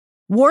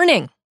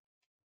Warning!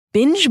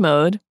 Binge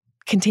mode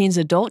contains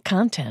adult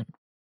content.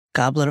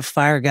 Goblet of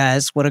Fire,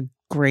 guys. What a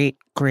great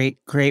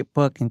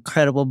book.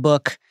 Incredible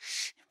book.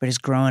 Everybody's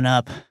growing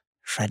up.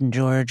 Fred and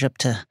George up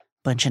to a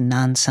bunch of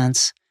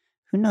nonsense.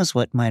 Who knows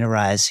what might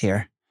arise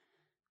here?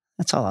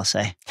 That's all I'll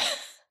say.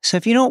 So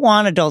if you don't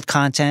want adult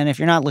content, if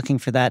you're not looking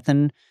for that,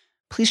 then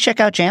please check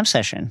out Jam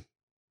Session.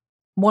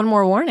 One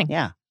more warning.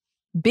 Yeah.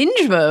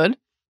 Binge mode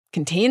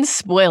contains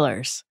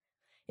spoilers.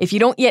 If you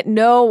don't yet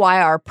know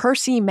why our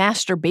Percy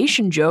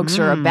masturbation jokes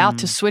are about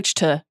to switch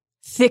to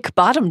thick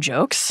bottom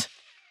jokes,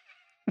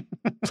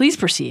 please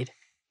proceed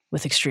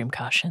with extreme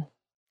caution.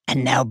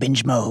 And now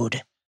binge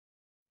mode.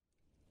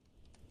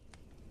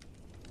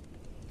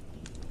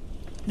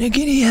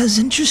 Nagini has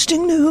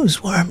interesting news,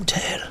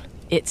 Wormtail.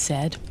 It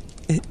said.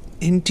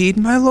 Indeed,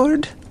 my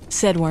lord?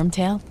 Said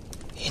Wormtail.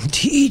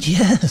 Indeed,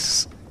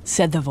 yes.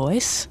 Said the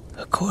voice.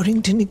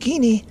 According to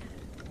Nagini,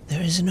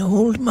 there is an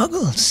old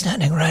muggle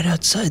standing right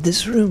outside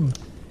this room,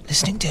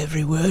 listening to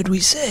every word we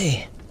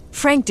say.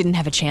 Frank didn't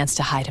have a chance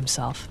to hide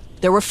himself.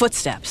 There were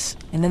footsteps,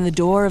 and then the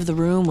door of the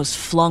room was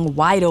flung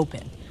wide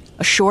open.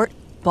 A short,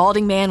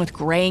 balding man with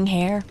graying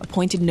hair, a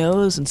pointed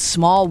nose, and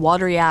small,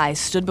 watery eyes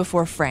stood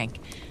before Frank,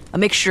 a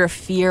mixture of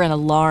fear and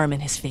alarm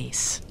in his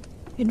face.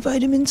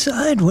 Invite him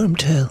inside,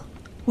 Wormtail.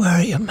 Where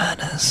are your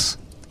manners?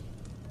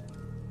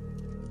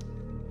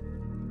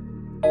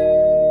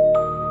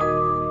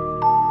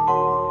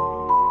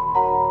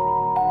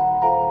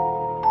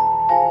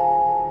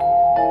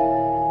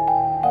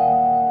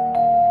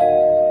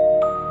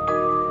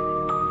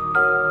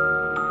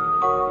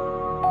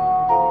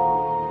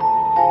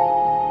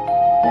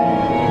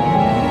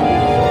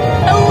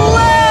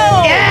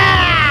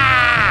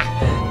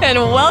 And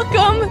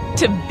welcome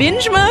to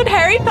Binge Mode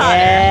Harry Potter.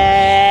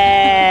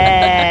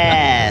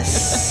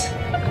 Yes.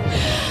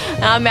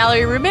 I'm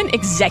Mallory Rubin,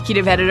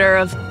 executive editor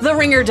of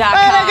TheRinger.com.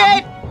 What a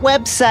great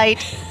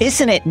website.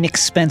 Isn't it, Nick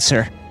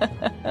Spencer?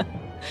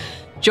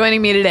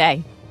 Joining me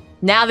today,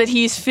 now that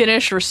he's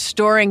finished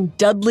restoring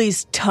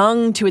Dudley's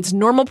tongue to its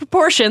normal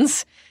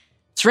proportions,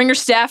 it's Ringer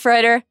staff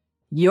writer,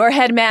 your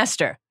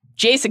headmaster,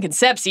 Jason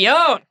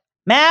Concepcion.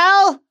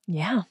 Mal?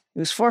 Yeah. It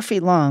was 4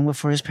 feet long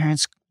before his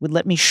parents would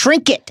let me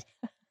shrink it,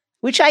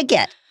 which I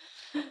get.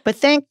 But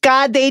thank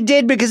God they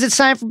did, because it's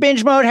time for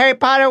Binge Mode Harry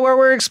Potter, where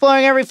we're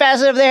exploring every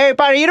facet of the Harry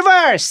Potter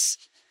universe.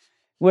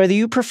 Whether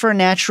you prefer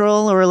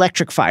natural or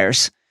electric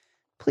fires,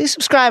 please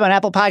subscribe on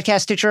Apple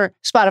Podcasts, Stitcher,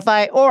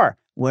 Spotify, or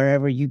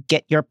wherever you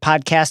get your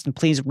podcast, and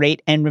please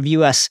rate and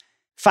review us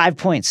 5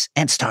 points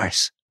and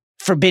stars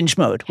for Binge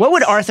Mode. What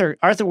would Arthur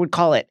would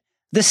call it?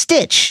 The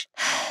Stitch.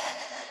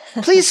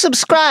 Please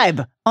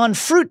subscribe on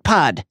Fruit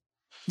Pod,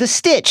 The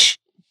Stitch,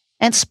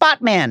 and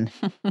Spotman.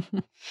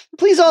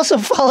 Please also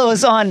follow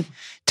us on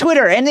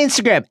Twitter and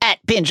Instagram at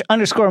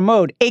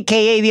binge_mode,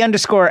 aka the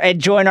underscore,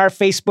 and join our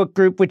Facebook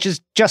group, which is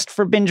just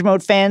for Binge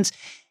Mode fans,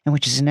 and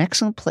which is an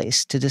excellent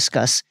place to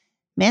discuss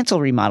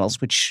mantle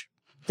remodels, which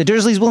the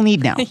Dursleys will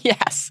need now.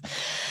 Yes.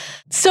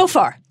 So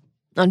far,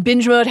 on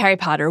Binge Mode Harry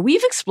Potter,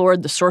 we've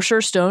explored the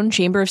Sorcerer's Stone,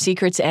 Chamber of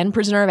Secrets, and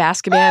Prisoner of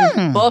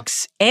Azkaban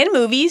books and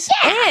movies,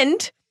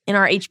 and in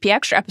our HP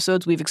Extra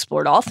episodes, we've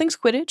explored all things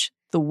Quidditch,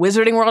 the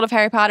wizarding world of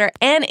Harry Potter,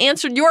 and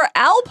answered your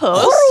owl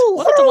post.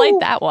 What a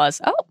delight that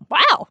was. Oh,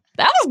 wow.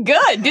 That was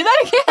good. Do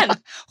that again.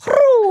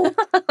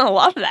 I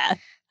love that.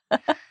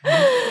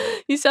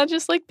 You sound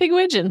just like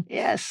Pigwidgeon.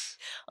 Yes.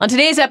 On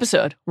today's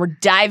episode, we're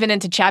diving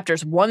into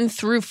chapters 1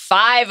 through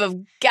 5 of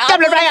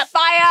Goblet of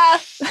Fire.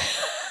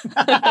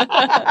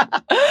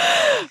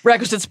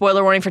 Requisite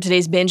spoiler warning for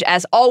today's binge.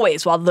 As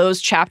always, while those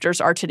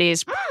chapters are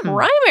today's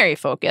primary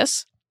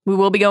focus, we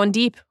will be going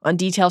deep on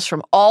details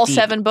from all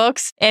 7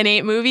 books and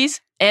 8 movies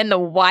and the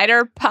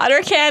wider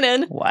Potter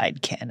canon.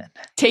 Wide canon.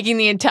 Taking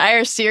the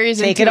entire series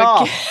Take into it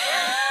all.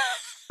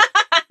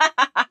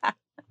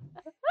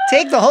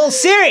 Take the whole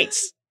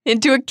series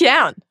into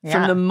account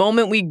from the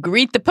moment we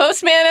greet the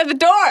postman at the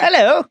door.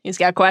 Hello. He's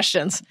got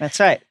questions.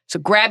 That's right. So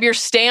grab your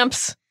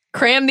stamps,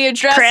 cram the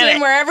address in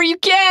wherever you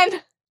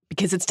can,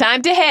 because it's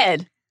time to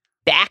head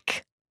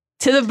back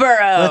to the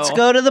burrow. Let's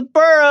go to the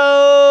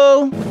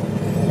burrow.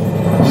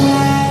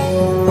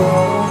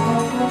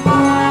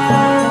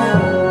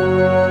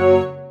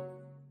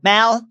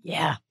 Mal?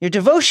 Yeah. Your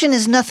devotion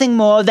is nothing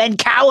more than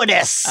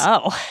cowardice.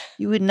 Oh.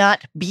 You would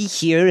not be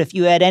here if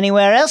you had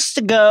anywhere else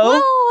to go.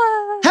 Well,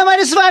 How am I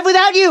to survive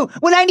without you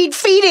when I need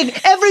feeding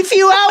every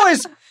few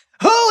hours?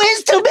 Who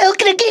is to milk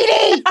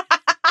Nagini?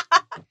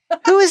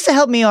 Who is to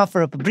help me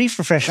offer up a brief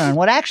refresher on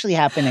what actually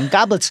happened in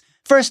Goblet's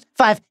first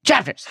 5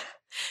 chapters?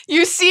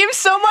 You seem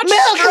so much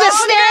Milk stronger, the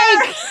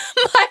snake!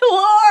 my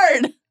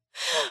lord.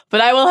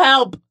 But I will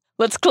help.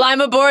 Let's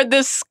climb aboard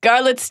this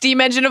scarlet steam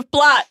engine of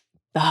plot.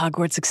 The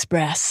Hogwarts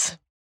Express.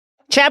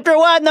 Chapter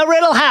 1, The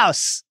Riddle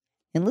House.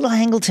 In Little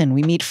Hangleton,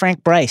 we meet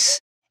Frank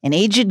Bryce, an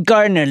aged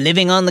gardener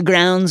living on the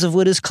grounds of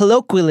what is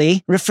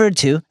colloquially referred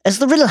to as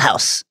the Riddle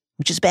House,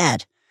 which is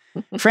bad.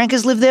 Frank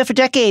has lived there for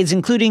decades,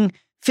 including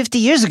 50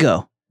 years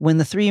ago, when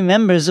the 3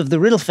 members of the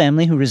Riddle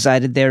family who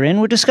resided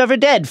therein were discovered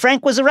dead.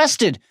 Frank was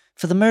arrested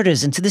for the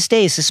murders and to this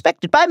day is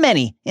suspected by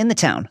many in the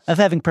town of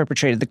having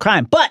perpetrated the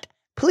crime. But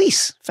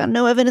police found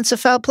no evidence of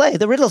foul play.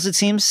 The Riddles, it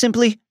seems,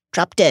 simply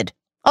dropped dead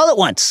all at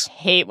once.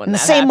 Hate when in the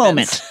that same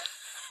happens.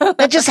 moment.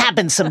 That just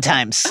happens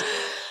sometimes.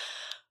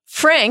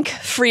 Frank,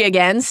 free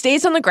again,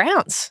 stays on the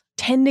grounds,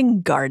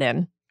 tending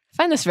garden. I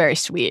find this very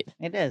sweet.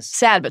 It is.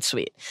 Sad but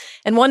sweet.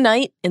 And one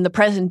night, in the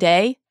present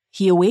day,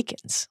 he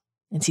awakens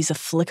and sees a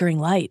flickering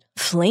light,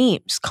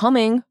 flames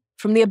coming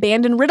from the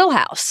abandoned Riddle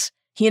house.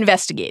 He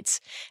investigates,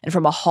 and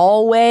from a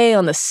hallway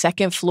on the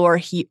second floor,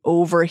 he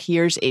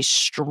overhears a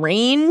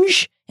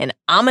strange and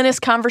ominous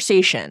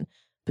conversation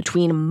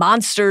between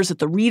monsters that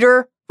the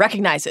reader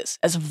recognizes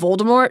as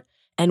Voldemort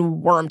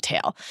and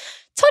Wormtail,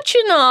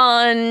 touching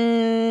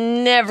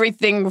on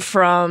everything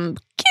from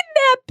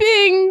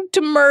kidnapping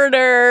to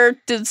murder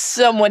to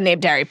someone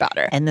named Harry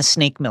Potter. And the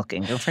snake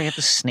milking. Don't forget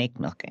the snake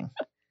milking.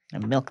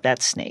 And milk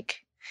that snake.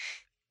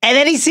 And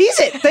then he sees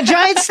it, the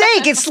giant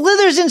snake. It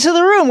slithers into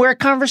the room where a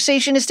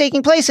conversation is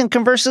taking place and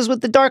converses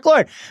with the Dark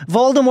Lord.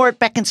 Voldemort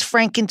beckons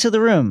Frank into the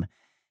room.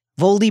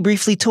 Voldy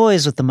briefly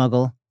toys with the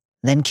muggle,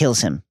 then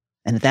kills him.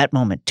 And at that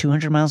moment,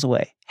 200 miles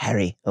away,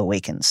 Harry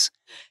awakens.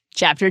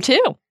 Chapter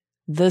 2,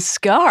 The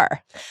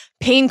Scar.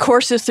 Pain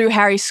courses through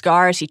Harry's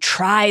scar as he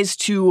tries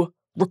to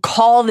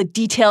recall the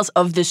details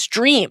of this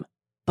dream,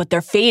 but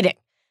they're fading.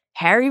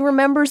 Harry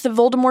remembers that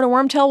Voldemort and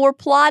Wormtail were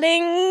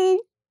plotting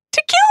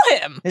to kill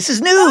him. This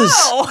is news.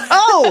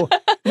 Oh,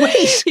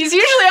 wait. He's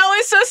usually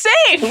always so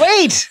safe.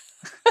 Wait.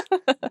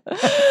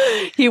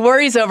 He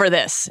worries over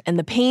this and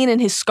the pain in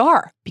his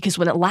scar because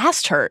when it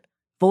last hurt,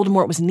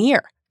 Voldemort was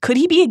near. Could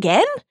he be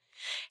again?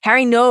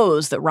 Harry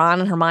knows that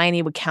Ron and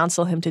Hermione would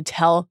counsel him to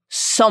tell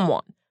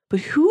someone, but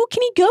who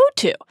can he go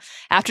to?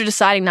 After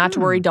deciding not to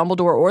worry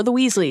Dumbledore or the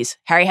Weasleys,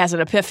 Harry has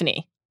an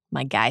epiphany.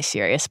 My guy,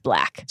 Sirius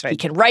Black. That's right. He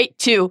can write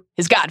to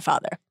his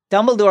godfather.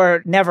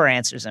 Dumbledore never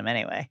answers him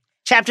anyway.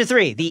 Chapter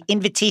 3, The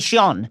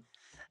Invitation.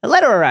 A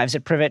letter arrives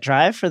at Privet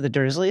Drive for the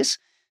Dursleys,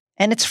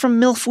 and it's from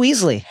Milf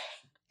Weasley,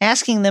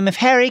 asking them if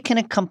Harry can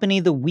accompany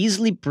the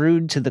Weasley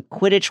brood to the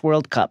Quidditch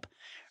World Cup.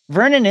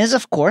 Vernon is,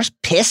 of course,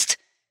 pissed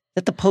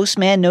that the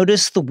postman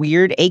noticed the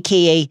weird,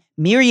 a.k.a.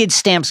 myriad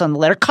stamps on the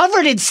letter.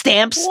 Covered in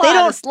stamps!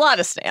 Lot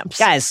of stamps.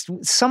 Guys,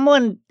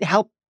 someone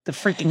help the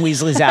freaking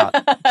Weasleys out.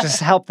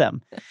 Just help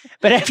them.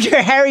 But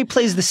after Harry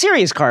plays the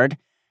serious card,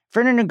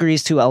 Vernon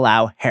agrees to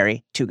allow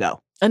Harry to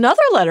go.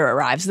 Another letter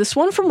arrives, this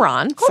one from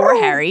Ron, for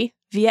Harry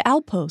via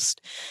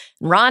outpost.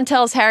 Ron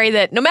tells Harry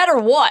that no matter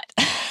what,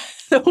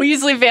 the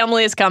Weasley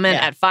family is coming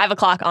at 5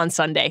 o'clock on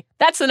Sunday.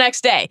 That's the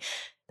next day.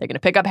 They're going to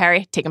pick up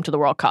Harry, take him to the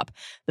World Cup.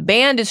 The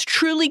band is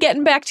truly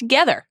getting back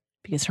together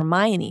because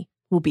Hermione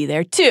will be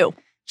there too.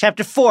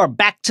 Chapter 4,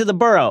 Back to the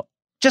Burrow.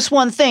 Just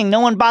one thing, no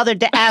one bothered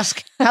to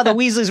ask how the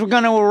Weasleys were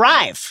going to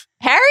arrive.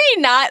 Harry,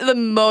 not the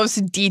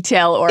most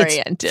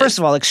detail-oriented. First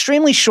of all,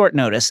 extremely short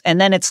notice, and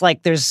then it's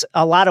like there's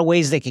a lot of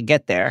ways they could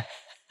get there.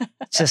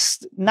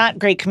 Just not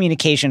great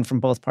communication from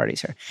both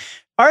parties here.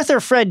 Arthur,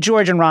 Fred,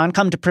 George, and Ron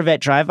come to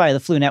Privet Drive via the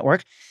Floo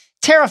Network,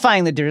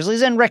 terrifying the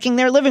Dursleys and wrecking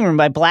their living room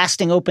by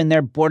blasting open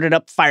their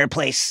boarded-up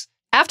fireplace.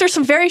 After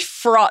some very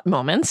fraught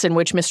moments in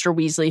which Mr.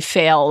 Weasley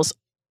fails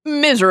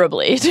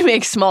miserably to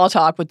make small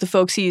talk with the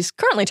folks he's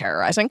currently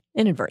terrorizing,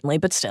 inadvertently,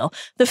 but still,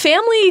 the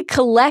family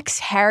collects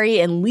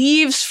Harry and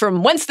leaves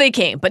from whence they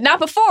came, but not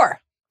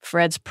before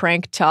Fred's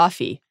prank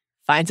toffee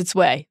finds its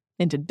way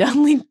into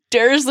Dudley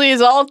Dursley's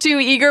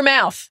all-too-eager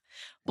mouth,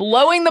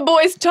 blowing the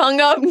boy's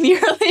tongue up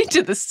nearly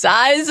to the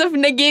size of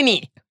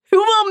Nagini. Who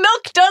will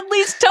milk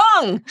Dudley's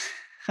tongue?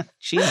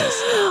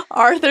 Jesus.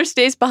 Arthur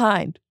stays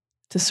behind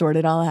to sort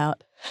it all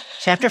out.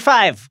 Chapter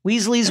 5,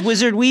 Weasley's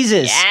Wizard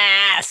Wheezes.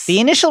 Yes! The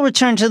initial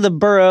return to the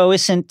burrow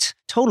isn't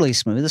totally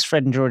smooth, as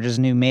Fred and George's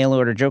new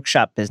mail-order joke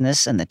shop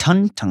business and the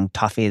tongue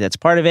toffee that's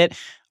part of it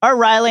are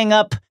riling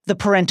up the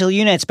parental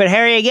units. But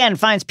Harry again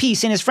finds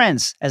peace in his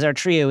friends as our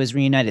trio is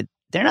reunited.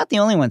 They're not the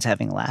only ones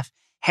having a laugh.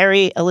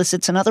 Harry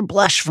elicits another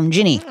blush from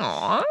Ginny.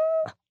 Aww.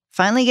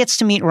 Finally gets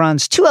to meet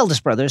Ron's two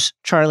eldest brothers,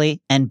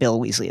 Charlie and Bill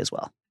Weasley as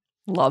well.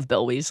 Love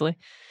Bill Weasley.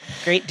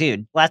 Great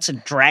dude. Lots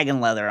of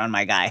dragon leather on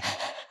my guy.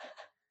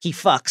 He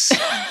fucks.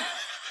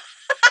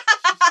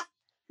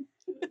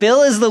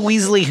 Bill is the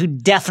Weasley who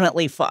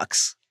definitely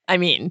fucks. I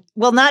mean,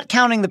 well, not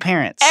counting the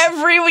parents.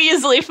 Every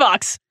Weasley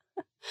fucks.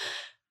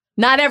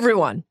 Not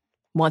everyone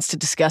wants to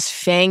discuss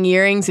fang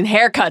earrings and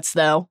haircuts,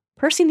 though.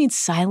 Percy needs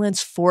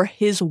silence for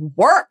his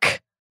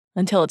work.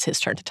 Until it's his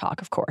turn to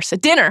talk, of course.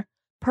 At dinner,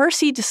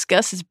 Percy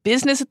discusses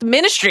business at the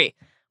ministry,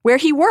 where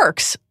he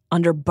works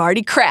under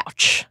Barty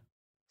Crouch,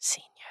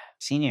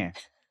 Senior.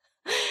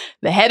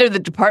 The head of the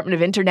Department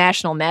of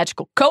International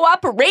Magical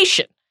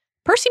Cooperation.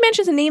 Percy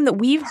mentions a name that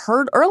we've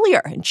heard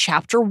earlier in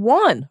Chapter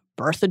 1,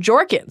 Bertha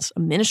Jorkins, a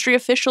ministry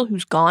official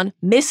who's gone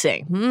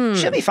missing.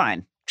 She'll be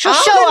fine. She'll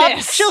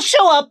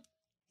show up.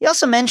 He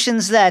also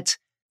mentions that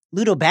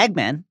Ludo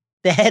Bagman,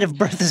 the head of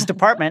Bertha's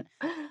department,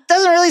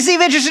 doesn't really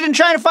seem interested in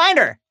trying to find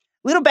her.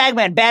 Ludo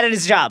Bagman, bad at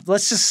his job.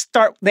 Let's just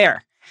start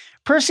there.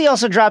 Percy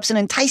also drops an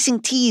enticing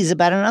tease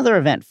about another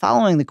event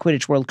following the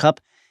Quidditch World Cup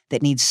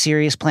that needs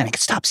serious planning.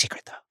 It's top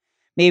secret, though.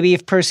 Maybe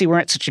if Percy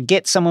weren't such a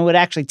git, someone would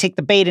actually take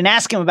the bait and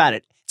ask him about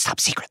it. It's top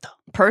secret, though.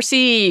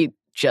 Percy,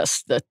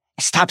 just the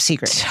It's top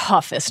secret.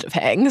 toughest of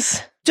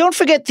hangs. Don't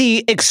forget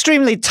the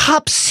extremely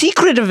top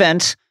secret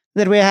event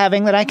that we're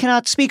having that I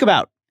cannot speak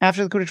about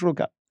after the Quidditch World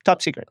Cup.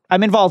 Top secret.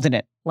 I'm involved in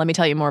it. Let me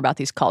tell you more about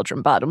these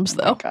cauldron bottoms,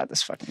 though. Oh, God,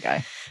 this fucking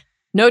guy.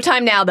 No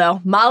time now,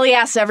 though. Molly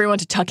asks everyone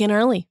to tuck in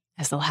early,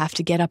 as they'll have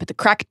to get up at the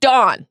crack of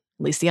dawn,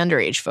 at least the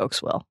underage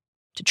folks will,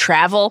 to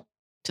travel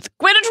to the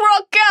Quidditch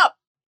World Cup.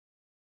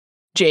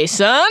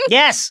 Jason?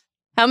 Yes.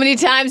 How many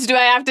times do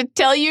I have to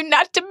tell you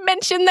not to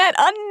mention that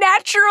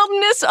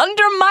unnaturalness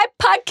under my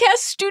podcast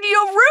studio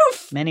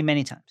roof? Many,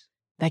 many times.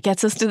 That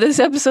gets us to this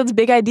episode's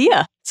big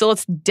idea. So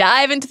let's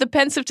dive into the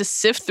pensive to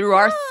sift through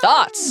our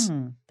thoughts.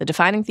 The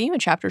defining theme in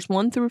chapters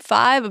 1 through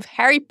 5 of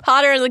Harry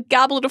Potter and the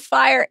Goblet of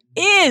Fire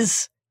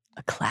is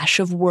a clash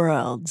of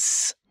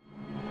worlds.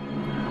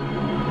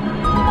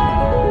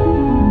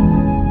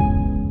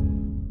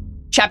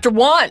 Chapter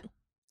 1,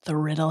 The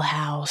Riddle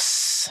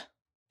House.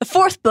 The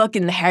fourth book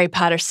in the Harry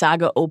Potter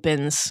saga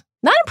opens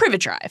not in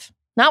Privet Drive,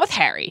 not with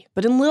Harry,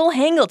 but in Little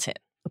Hangleton,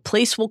 a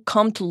place we'll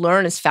come to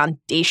learn is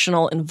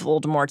foundational in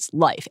Voldemort's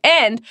life,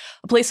 and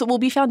a place that will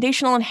be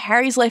foundational in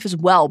Harry's life as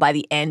well by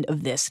the end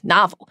of this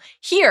novel.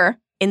 Here,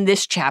 in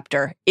this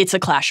chapter, it's a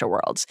clash of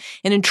worlds,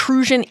 an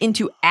intrusion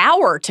into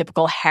our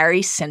typical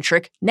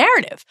Harry-centric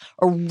narrative,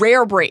 a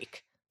rare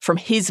break from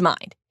his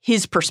mind,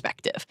 his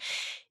perspective.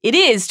 It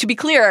is, to be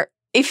clear,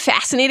 a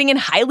fascinating and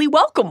highly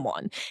welcome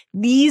one.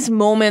 These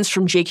moments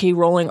from J.K.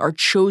 Rowling are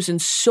chosen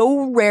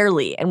so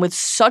rarely and with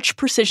such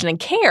precision and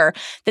care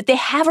that they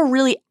have a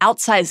really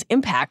outsized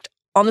impact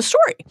on the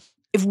story.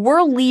 If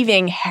we're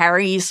leaving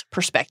Harry's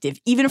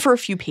perspective, even for a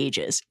few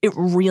pages, it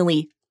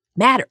really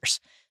matters.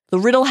 The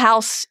Riddle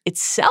House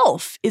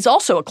itself is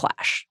also a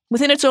clash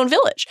within its own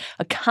village,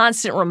 a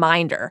constant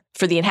reminder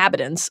for the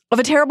inhabitants of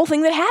a terrible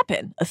thing that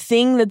happened, a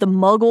thing that the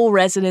Muggle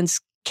residents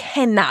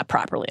cannot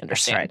properly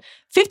understand. That's right.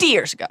 50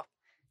 years ago,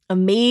 a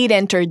maid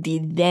entered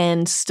the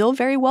then still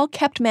very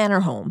well-kept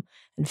manor home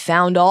and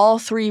found all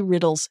three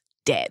Riddles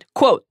dead.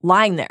 Quote,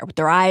 lying there with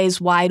their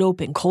eyes wide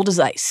open, cold as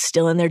ice,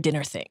 still in their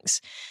dinner things.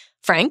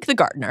 Frank, the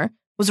gardener,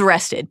 was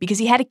arrested because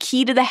he had a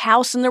key to the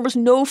house and there was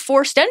no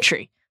forced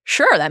entry.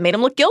 Sure, that made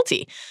him look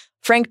guilty.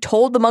 Frank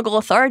told the Muggle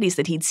authorities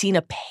that he'd seen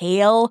a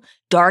pale,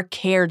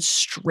 dark-haired,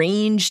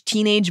 strange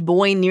teenage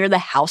boy near the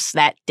house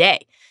that day.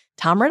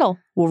 Tom Riddle,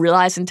 we'll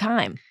realize in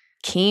time,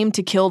 came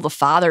to kill the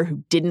father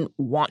who didn't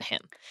want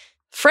him.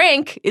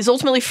 Frank is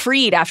ultimately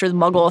freed after the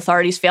Muggle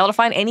authorities fail to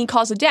find any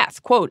cause of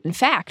death. Quote, in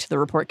fact, the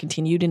report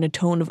continued in a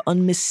tone of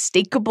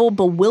unmistakable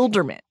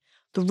bewilderment.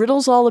 The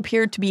Riddles all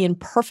appeared to be in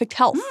perfect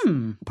health,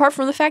 apart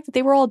from the fact that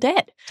they were all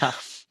dead.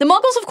 Tough. The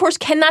Muggles, of course,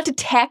 cannot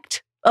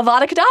detect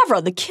Avada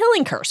Kedavra, the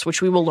killing curse,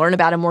 which we will learn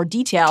about in more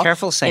detail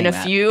Careful saying in a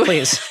that, few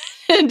please.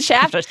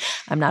 chapters.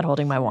 I'm not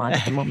holding my wand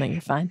at the moment,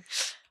 you're fine.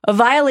 A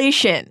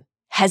violation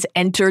has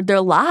entered their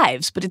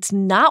lives, but it's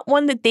not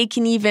one that they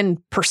can even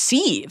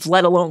perceive,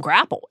 let alone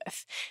grapple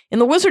with. In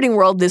the wizarding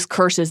world, this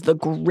curse is the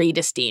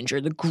greatest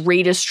danger, the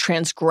greatest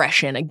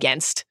transgression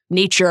against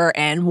nature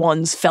and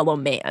one's fellow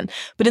man.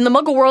 But in the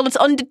Muggle world, it's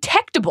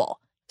undetectable.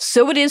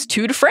 So it is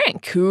too to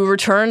Frank, who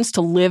returns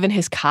to live in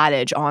his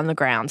cottage on the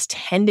grounds,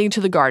 tending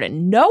to the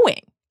garden,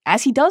 knowing,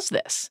 as he does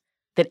this,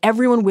 that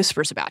everyone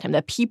whispers about him,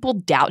 that people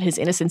doubt his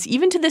innocence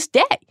even to this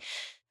day.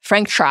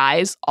 Frank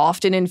tries,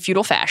 often in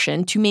futile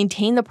fashion, to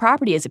maintain the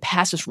property as it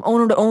passes from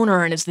owner to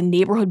owner and as the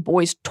neighborhood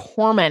boys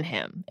torment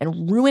him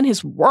and ruin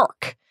his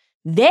work.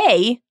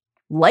 They,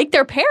 like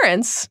their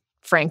parents,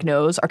 Frank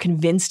knows, are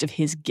convinced of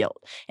his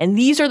guilt. And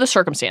these are the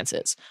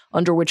circumstances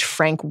under which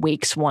Frank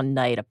wakes one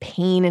night, a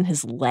pain in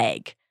his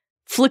leg.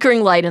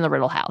 Flickering light in the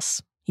Riddle House.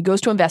 He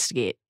goes to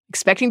investigate,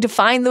 expecting to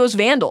find those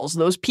vandals,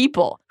 those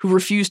people who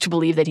refuse to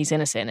believe that he's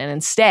innocent. And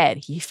instead,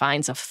 he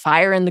finds a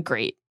fire in the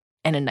grate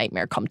and a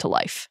nightmare come to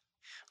life.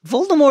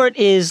 Voldemort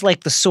is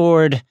like the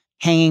sword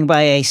hanging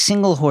by a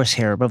single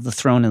horsehair above the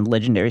throne in the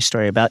legendary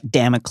story about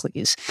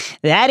Damocles.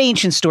 That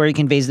ancient story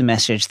conveys the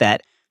message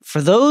that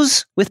for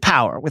those with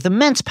power, with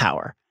immense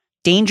power,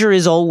 danger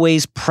is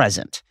always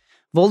present.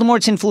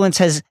 Voldemort's influence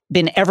has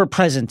been ever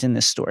present in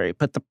this story,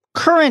 but the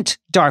current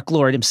Dark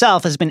Lord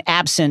himself has been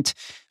absent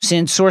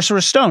since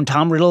Sorcerer's Stone.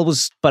 Tom Riddle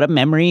was but a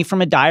memory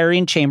from a diary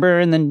in chamber,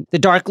 and then the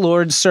Dark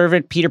Lord's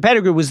servant, Peter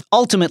Pettigrew, was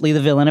ultimately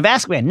the villain of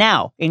Azkaban.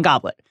 Now, in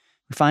Goblet,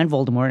 we find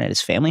Voldemort at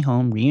his family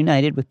home,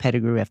 reunited with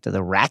Pettigrew after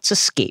the rat's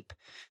escape.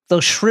 Though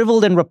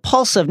shriveled and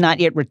repulsive,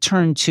 not yet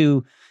returned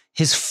to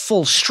his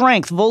full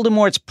strength,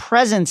 Voldemort's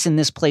presence in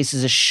this place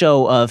is a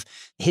show of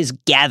his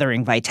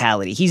gathering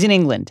vitality. He's in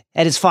England,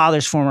 at his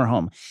father's former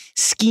home,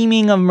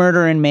 scheming of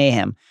murder and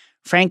mayhem.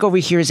 Frank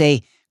overhears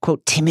a,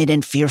 quote, timid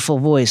and fearful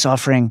voice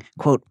offering,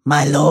 quote,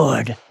 my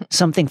lord,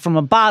 something from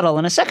a bottle,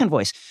 and a second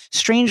voice,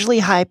 strangely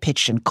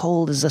high-pitched and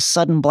cold as a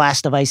sudden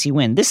blast of icy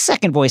wind. This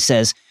second voice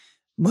says,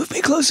 move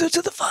me closer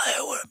to the fire,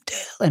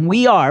 Wormtail. And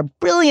we are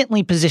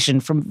brilliantly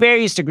positioned from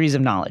various degrees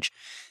of knowledge.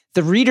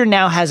 The reader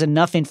now has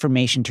enough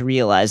information to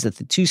realize that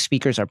the two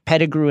speakers are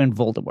Pettigrew and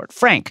Voldemort.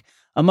 Frank,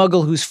 a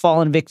muggle who's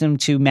fallen victim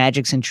to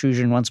magic's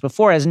intrusion once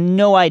before, has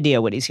no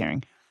idea what he's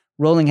hearing.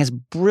 Rowling has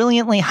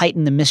brilliantly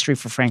heightened the mystery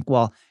for Frank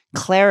while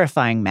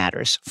clarifying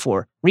matters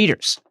for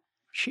readers.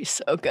 She's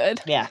so good.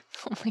 Yeah.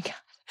 Oh my God.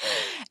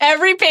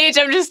 Every page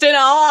I'm just in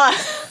awe.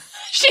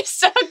 She's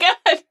so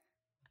good.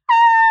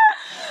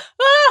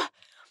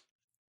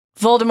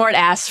 Voldemort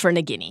asks for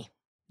Nagini,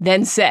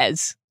 then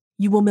says,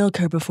 "You will milk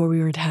her before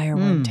we retire,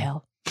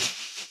 Wormtail.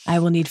 I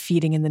will need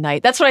feeding in the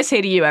night." That's what I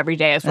say to you every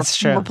day as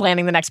we're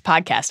planning the next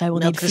podcast. I will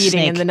need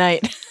feeding in the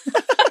night.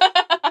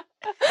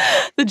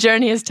 The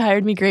journey has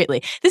tired me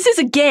greatly. This is,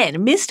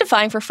 again,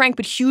 mystifying for Frank,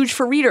 but huge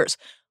for readers.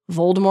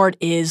 Voldemort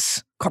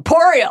is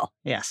corporeal.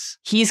 Yes.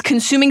 He's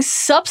consuming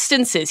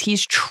substances.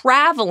 He's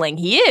traveling.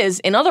 He is,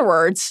 in other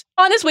words,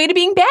 on his way to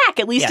being back,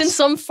 at least in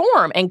some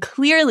form, and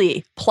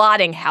clearly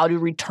plotting how to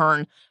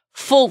return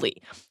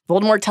fully.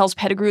 Voldemort tells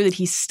Pettigrew that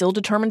he's still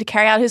determined to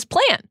carry out his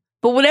plan.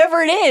 But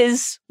whatever it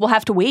is, we'll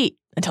have to wait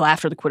until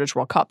after the Quidditch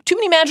World Cup. Too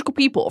many magical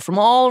people from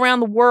all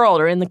around the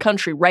world are in the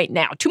country right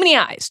now. Too many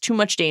eyes, too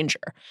much danger.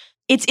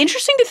 It's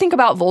interesting to think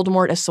about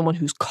Voldemort as someone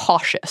who's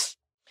cautious.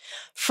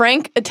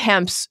 Frank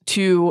attempts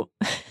to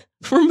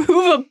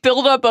remove a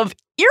buildup of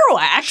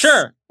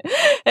earwax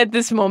at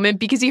this moment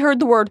because he heard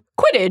the word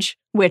Quidditch,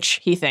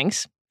 which he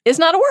thinks is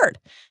not a word.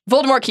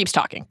 Voldemort keeps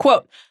talking.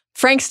 Quote,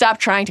 "Frank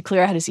stopped trying to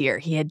clear out his ear.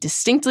 He had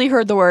distinctly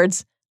heard the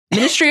words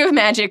Ministry of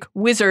Magic,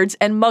 Wizards,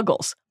 and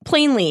Muggles.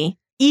 Plainly,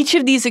 each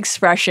of these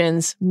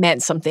expressions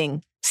meant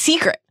something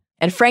secret,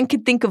 and Frank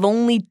could think of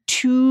only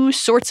two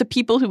sorts of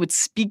people who would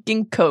speak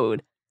in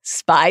code,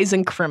 spies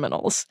and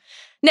criminals."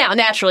 Now,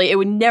 naturally, it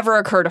would never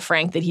occur to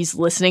Frank that he's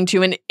listening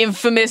to an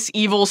infamous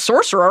evil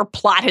sorcerer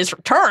plot his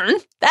return.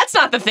 That's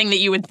not the thing that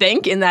you would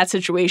think in that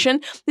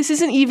situation. This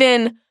isn't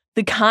even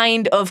the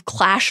kind of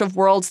clash of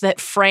worlds that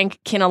Frank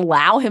can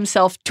allow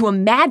himself to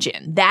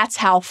imagine. That's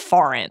how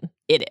foreign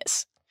it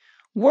is.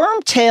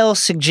 Wormtail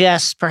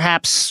suggests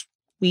perhaps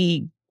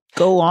we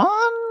go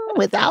on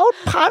without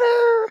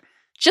Potter?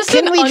 Just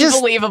an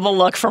unbelievable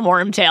look from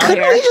Wormtail here.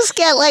 Couldn't we just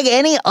get like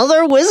any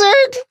other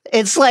wizard?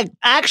 It's like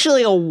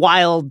actually a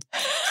wild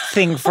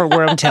thing for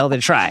Wormtail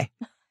to try.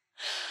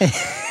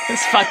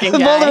 This fucking guy.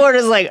 Voldemort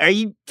is like, are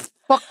you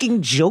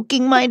fucking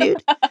joking, my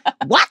dude?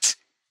 What?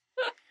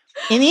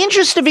 In the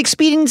interest of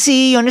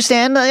expediency, you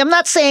understand? I'm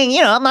not saying,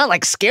 I'm not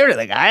like scared of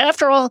the guy.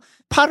 After all,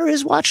 Potter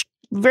is watched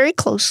very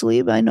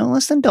closely by no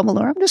less than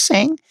Dumbledore. I'm just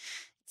saying.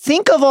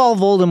 Think of all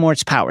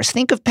Voldemort's powers.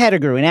 Think of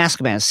Pettigrew in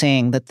Azkaban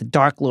saying that the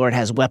Dark Lord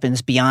has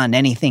weapons beyond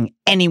anything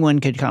anyone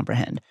could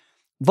comprehend.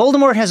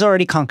 Voldemort has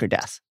already conquered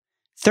death.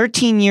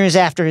 13 years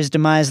after his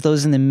demise,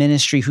 those in the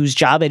Ministry whose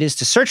job it is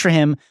to search for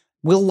him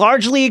will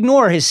largely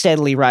ignore his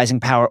steadily rising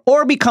power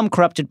or become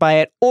corrupted by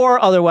it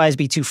or otherwise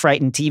be too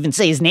frightened to even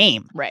say his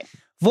name. Right.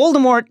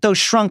 Voldemort, though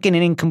shrunken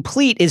and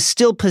incomplete, is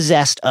still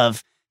possessed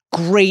of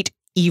great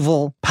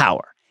evil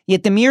power.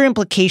 Yet the mere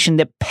implication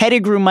that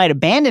Pettigrew might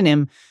abandon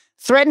him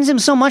threatens him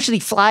so much that he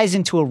flies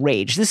into a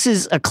rage. This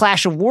is a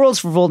clash of worlds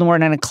for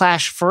Voldemort and a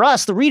clash for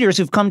us, the readers,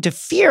 who've come to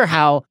fear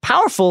how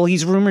powerful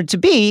he's rumored to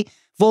be.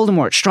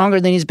 Voldemort,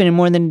 stronger than he's been in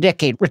more than a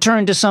decade,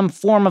 returned to some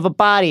form of a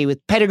body with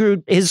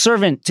Pettigrew, his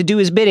servant, to do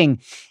his bidding.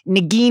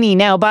 Nagini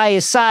now by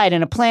his side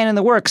and a plan in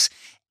the works.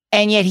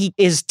 And yet he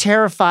is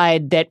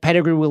terrified that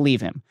Pettigrew will leave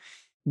him.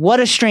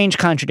 What a strange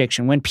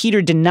contradiction. When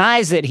Peter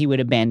denies that he would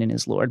abandon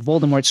his lord,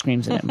 Voldemort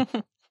screams at him,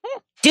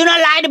 "Do not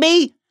lie to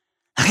me!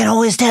 I can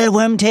always tell,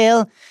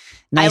 Wormtail."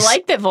 Nice. I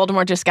like that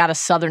Voldemort just got a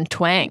southern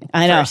twang for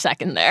a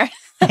second there.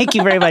 Thank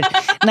you very much.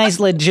 Nice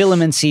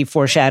legitimacy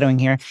foreshadowing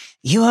here.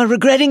 "You are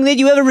regretting that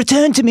you ever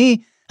returned to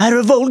me. I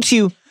revolt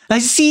you. I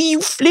see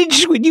you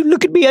flinch when you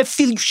look at me. I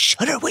feel you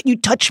shudder when you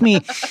touch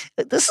me."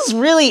 This is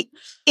really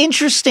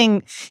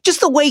interesting. Just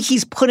the way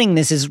he's putting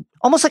this is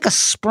almost like a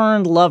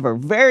spurned lover.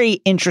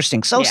 Very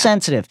interesting. So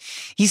sensitive.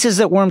 He says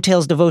that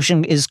Wormtail's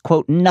devotion is,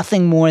 quote,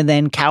 nothing more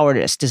than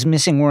cowardice,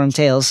 dismissing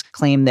Wormtail's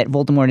claim that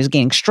Voldemort is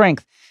gaining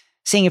strength,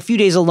 saying a few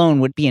days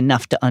alone would be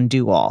enough to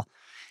undo all.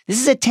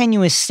 This is a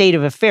tenuous state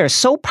of affairs,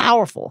 so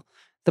powerful.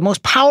 The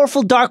most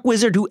powerful dark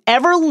wizard who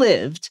ever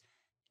lived,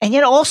 and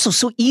yet also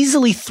so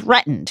easily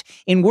threatened.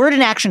 In word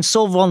and action,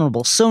 so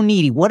vulnerable, so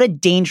needy. What a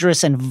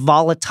dangerous and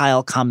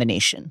volatile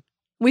combination.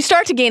 We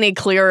start to gain a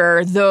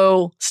clearer,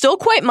 though still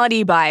quite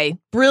muddy by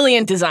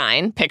brilliant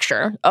design,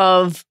 picture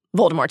of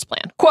Voldemort's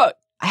plan. Quote,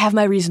 "I have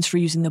my reasons for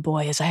using the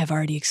boy, as I have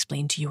already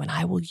explained to you, and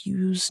I will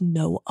use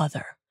no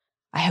other.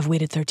 I have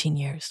waited 13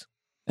 years.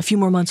 A few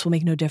more months will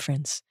make no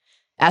difference.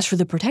 As for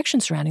the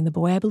protection surrounding the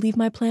boy, I believe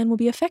my plan will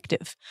be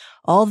effective.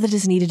 All that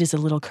is needed is a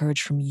little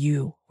courage from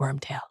you,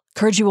 Wormtail.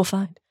 Courage you will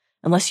find,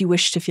 unless you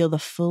wish to feel the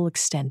full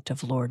extent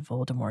of Lord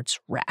Voldemort's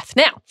wrath."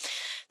 Now,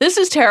 this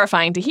is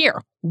terrifying to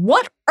hear.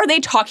 What are they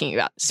talking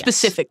about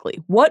specifically?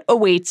 Yes. What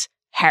awaits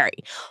Harry?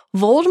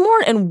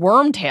 Voldemort and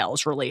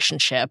Wormtail's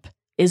relationship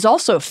is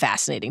also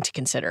fascinating to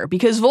consider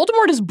because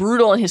Voldemort is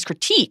brutal in his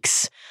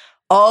critiques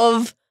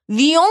of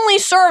the only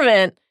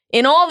servant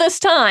in all this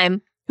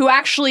time who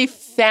actually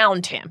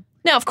found him.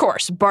 Now, of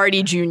course,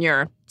 Barty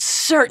Jr.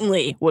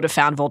 certainly would have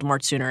found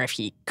Voldemort sooner if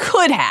he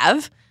could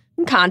have.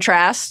 In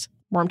contrast,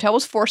 Wormtail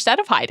was forced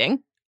out of hiding,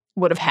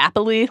 would have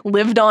happily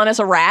lived on as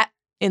a rat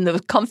in the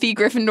comfy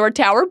Gryffindor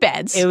Tower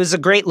beds. It was a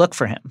great look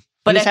for him.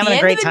 But at the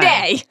end of the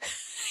day,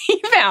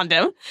 he found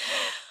him.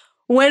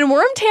 When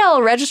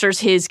Wormtail registers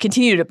his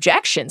continued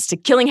objections to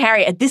killing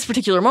Harry at this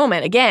particular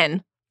moment,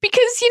 again,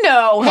 because,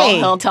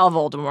 he'll tell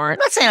Voldemort. I'm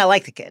not saying I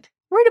like the kid.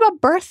 Worried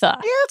about Bertha,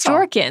 that's all.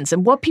 Jorkins,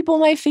 and what people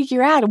might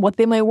figure out and what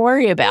they might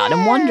worry about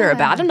and wonder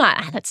about.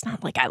 It's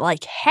not like I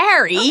like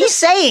Harry. I'm just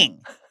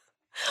saying.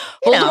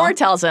 Voldemort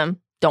tells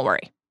him, don't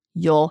worry,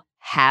 you'll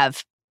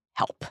have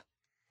help.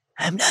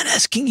 I'm not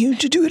asking you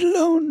to do it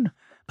alone.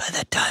 By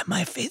that time,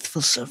 my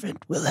faithful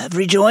servant will have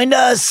rejoined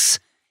us.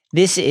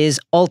 This is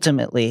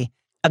ultimately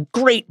a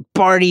great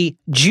Barty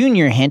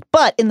Jr. hint,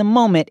 but in the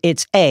moment,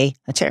 it's A,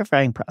 a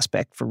terrifying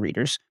prospect for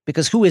readers,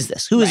 because who is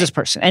this? Who is this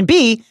person? And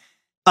B,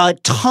 a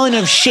ton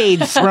of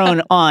shade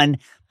thrown on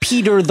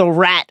Peter the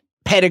Rat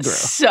Pettigrew.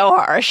 So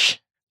harsh.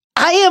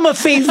 I am a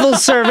faithful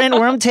servant,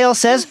 Wormtail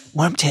says.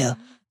 Wormtail,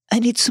 I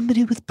need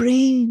somebody with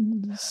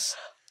brains.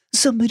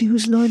 Somebody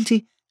whose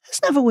loyalty has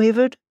never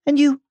wavered. And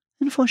you,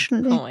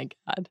 unfortunately, oh my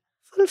God,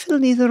 fulfill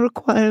neither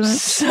requirement.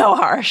 So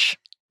harsh.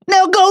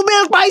 Now go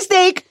milk my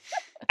steak.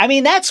 I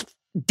mean, that's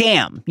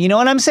damn. You know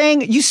what I'm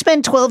saying? You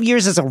spend 12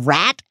 years as a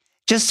rat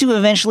just to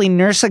eventually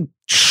nurse a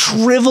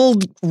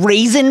shriveled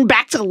raisin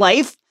back to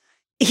life.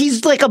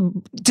 He's like a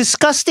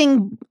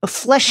disgusting,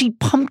 fleshy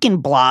pumpkin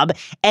blob,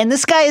 and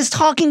this guy is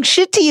talking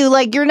shit to you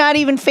like you're not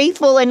even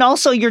faithful and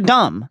also you're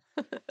dumb.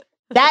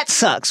 That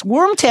sucks.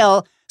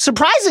 Wormtail,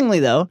 surprisingly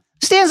though,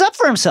 stands up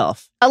for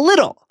himself. A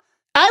little.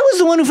 I was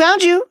the one who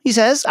found you, he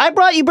says. I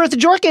brought you Bertha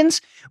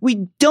Jorkins.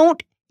 We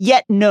don't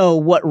yet know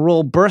what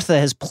role Bertha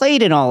has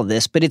played in all of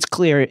this, but it's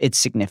clear it's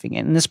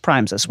significant. And this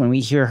primes us when we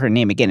hear her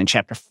name again in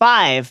Chapter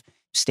 5,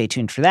 stay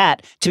tuned for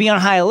that, to be on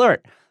high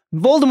alert.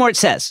 Voldemort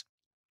says,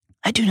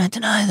 I do not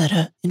deny that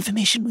her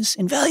information was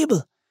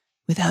invaluable.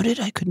 Without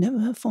it, I could never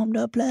have formed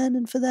our plan,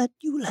 and for that,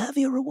 you will have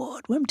your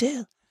reward,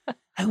 Wormtail.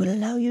 I will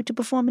allow you to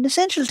perform an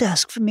essential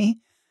task for me,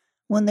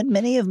 one that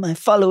many of my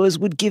followers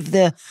would give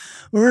their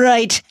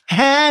right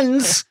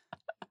hands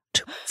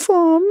to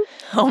perform.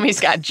 Homie's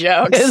got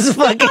jokes. It's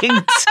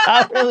fucking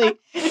tough,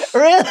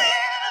 really.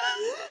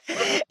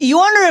 You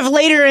wonder if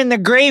later in the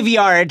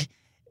graveyard,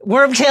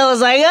 Wormtail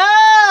is like,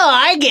 oh,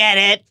 I get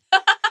it.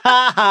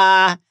 Ha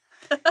ha.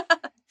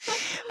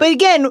 But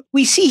again,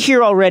 we see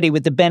here already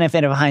with the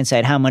benefit of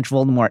hindsight how much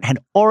Voldemort had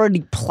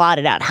already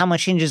plotted out, how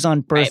much hinges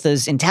on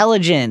Bertha's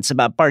intelligence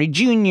about Barty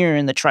Jr.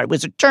 and the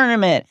Triwizard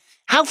Tournament,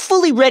 how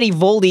fully ready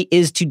Voldy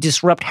is to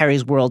disrupt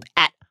Harry's world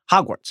at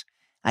Hogwarts.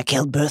 I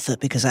killed Bertha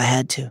because I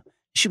had to.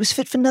 She was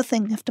fit for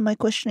nothing after my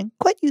questioning.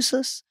 Quite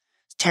useless.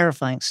 It's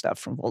terrifying stuff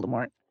from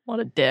Voldemort. What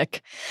a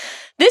dick.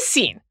 This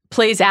scene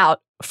plays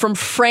out from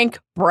Frank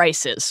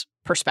Bryce's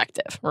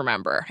perspective,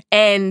 remember?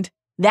 And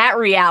that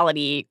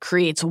reality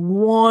creates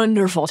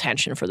wonderful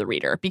tension for the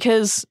reader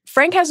because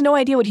Frank has no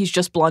idea what he's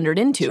just blundered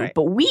into. Right.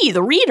 But we,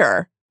 the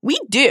reader, we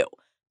do.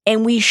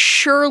 And we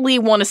surely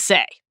want to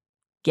say,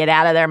 get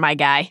out of there, my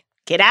guy.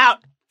 Get out.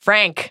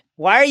 Frank.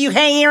 Why are you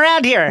hanging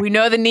around here? We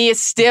know the knee is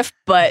stiff,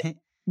 but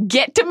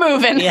get to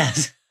moving.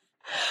 Yes.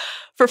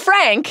 For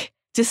Frank,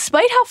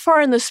 despite how far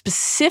in the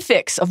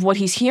specifics of what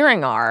he's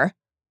hearing are,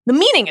 the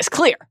meaning is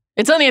clear.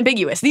 It's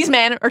unambiguous. These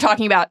men are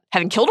talking about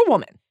having killed a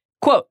woman.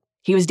 Quote,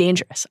 he was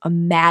dangerous, a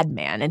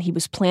madman, and he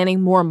was planning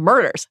more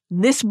murders.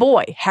 This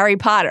boy, Harry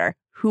Potter,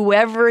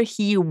 whoever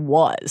he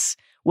was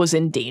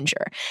in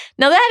danger.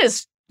 Now that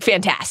is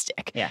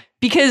fantastic. Yeah.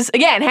 Because,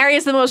 again, Harry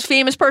is the most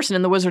famous person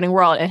in the wizarding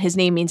world, and his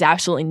name means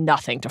absolutely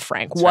nothing to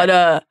Frank. That's what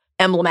a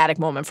emblematic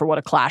moment for what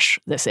a clash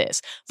this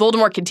is.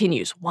 Voldemort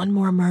continues, one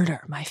more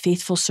murder. My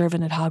faithful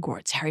servant at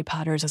Hogwarts. Harry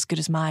Potter is as good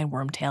as mine,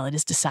 Wormtail. It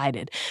is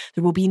decided.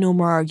 There will be no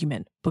more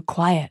argument, but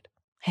quiet.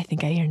 I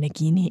think I hear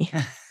Nagini.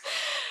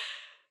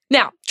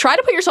 Now, try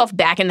to put yourself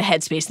back in the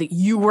headspace that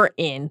you were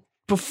in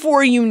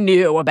before you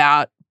knew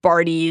about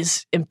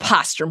Barty's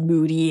imposter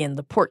Moody and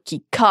the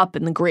Portkey Cup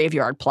and the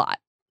graveyard plot.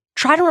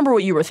 Try to remember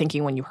what you were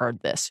thinking when you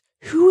heard this.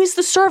 Who is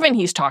the servant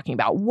he's talking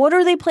about? What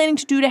are they planning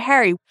to do to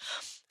Harry?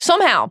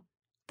 Somehow,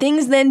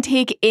 things then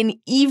take an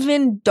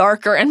even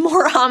darker and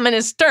more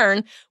ominous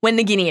turn when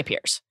Nagini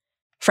appears.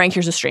 Frank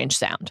hears a strange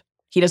sound.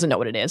 He doesn't know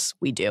what it is.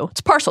 We do.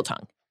 It's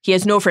Parseltongue. He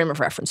has no frame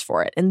of reference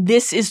for it. And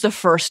this is the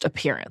first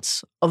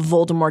appearance of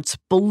Voldemort's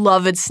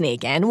beloved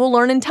snake. And we'll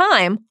learn in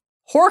time,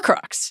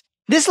 Horcrux.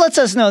 This lets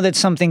us know that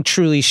something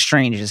truly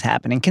strange is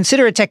happening.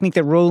 Consider a technique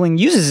that Rowling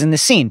uses in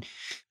this scene.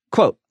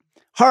 Quote,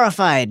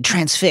 horrified,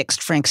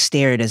 transfixed, Frank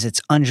stared as its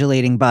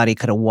undulating body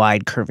cut a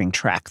wide curving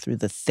track through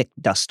the thick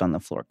dust on the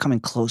floor, coming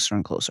closer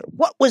and closer.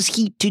 What was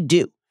he to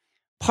do?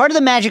 Part of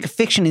the magic of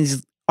fiction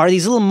are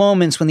these little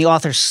moments when the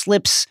author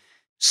slips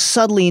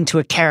subtly into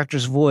a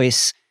character's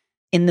voice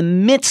in the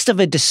midst of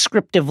a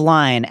descriptive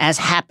line, as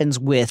happens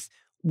with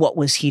what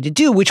was he to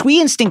do, which we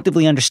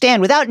instinctively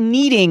understand without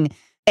needing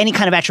any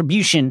kind of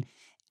attribution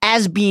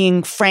as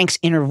being Frank's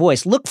inner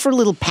voice. Look for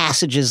little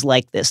passages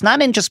like this,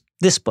 not in just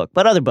this book,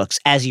 but other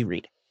books as you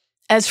read.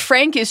 As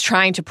Frank is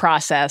trying to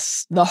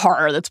process the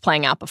horror that's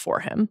playing out before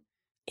him,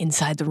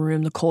 Inside the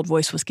room, the cold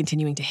voice was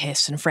continuing to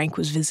hiss, and Frank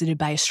was visited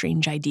by a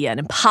strange idea, an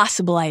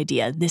impossible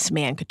idea. This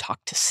man could talk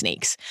to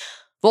snakes.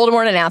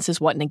 Voldemort announces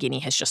what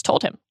Nagini has just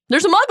told him.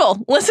 There's a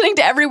muggle listening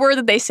to every word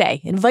that they say.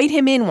 Invite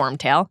him in,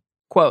 Wormtail.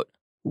 Quote,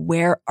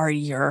 where are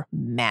your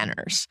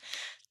manners?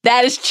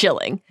 That is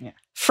chilling. Yeah.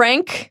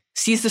 Frank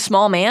sees the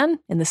small man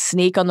and the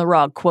snake on the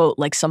rug, quote,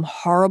 like some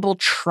horrible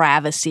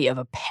travesty of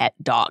a pet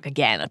dog.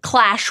 Again, a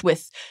clash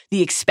with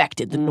the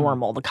expected, the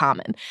normal, the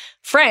common.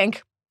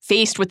 Frank,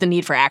 faced with the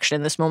need for action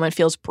in this moment,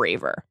 feels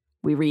braver.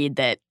 We read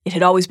that it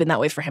had always been that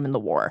way for him in the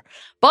war.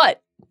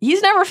 But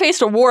he's never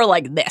faced a war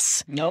like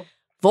this. Nope.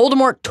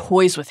 Voldemort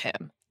toys with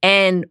him.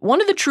 And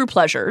one of the true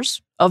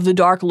pleasures of the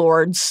Dark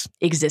Lord's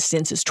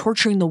existence is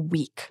torturing the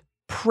weak,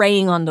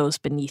 preying on those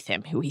beneath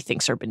him, who he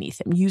thinks are beneath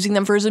him, using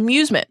them for his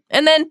amusement,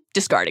 and then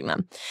discarding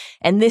them.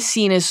 And this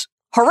scene is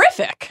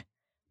horrific.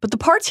 But the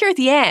parts here at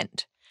the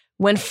end,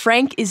 when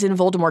Frank is in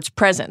Voldemort's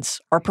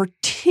presence, are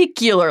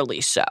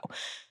particularly so.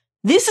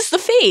 This is the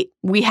fate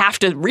we have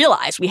to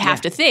realize, we have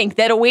to think,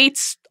 that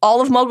awaits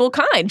all of Muggle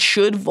kind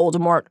should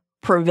Voldemort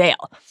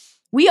prevail.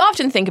 We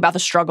often think about the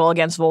struggle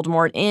against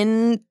Voldemort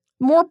in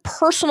more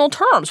personal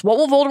terms. What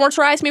will Voldemort's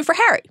rise mean for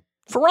Harry,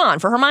 for Ron,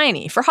 for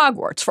Hermione, for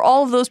Hogwarts, for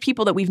all of those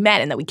people that we've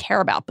met and that we care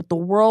about? But the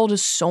world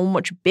is so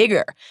much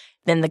bigger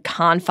than the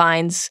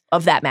confines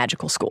of that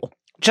magical school.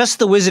 Just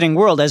the wizarding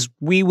world, as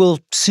we will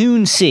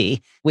soon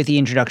see with the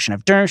introduction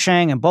of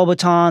Durmstrang and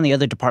Beauxbaton, the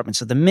other departments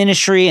of the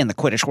Ministry, and the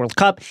Quidditch World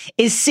Cup,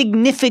 is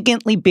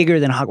significantly bigger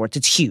than Hogwarts.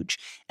 It's huge.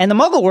 And the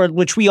Muggle world,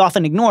 which we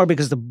often ignore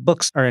because the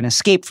books are an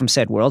escape from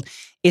said world,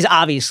 is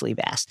obviously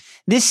vast.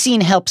 This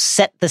scene helps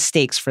set the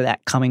stakes for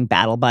that coming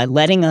battle by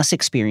letting us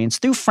experience,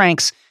 through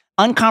Frank's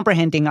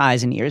uncomprehending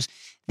eyes and ears,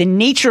 the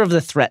nature of the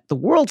threat the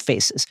world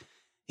faces.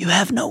 You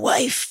have no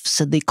wife,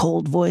 said the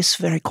cold voice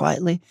very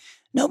quietly.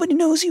 Nobody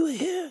knows you are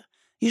here.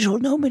 You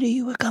told nobody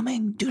you were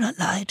coming. Do not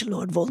lie to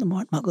Lord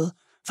Voldemort, Muggle,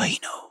 for he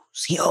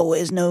knows. He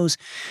always knows.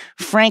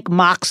 Frank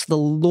mocks the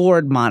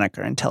Lord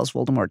moniker and tells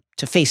Voldemort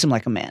to face him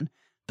like a man.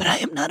 But I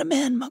am not a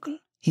man, Muggle,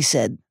 he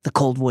said, the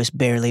cold voice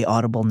barely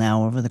audible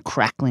now over the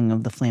crackling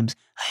of the flames.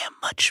 I am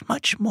much,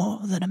 much more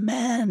than a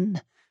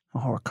man. A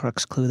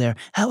Horcrux clue there.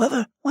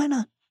 However, why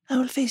not? I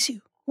will face you,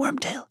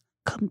 Wormtail.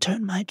 Come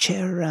turn my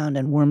chair around.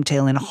 And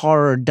Wormtail in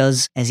horror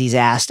does as he's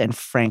asked, and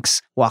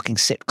Frank's walking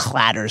stick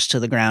clatters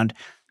to the ground.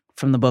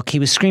 From the book, he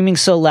was screaming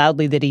so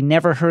loudly that he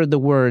never heard the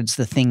words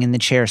the thing in the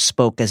chair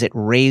spoke as it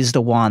raised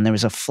a wand. There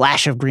was a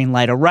flash of green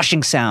light, a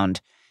rushing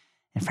sound,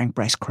 and Frank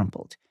Bryce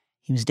crumpled.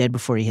 He was dead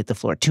before he hit the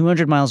floor.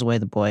 200 miles away,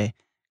 the boy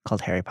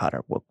called Harry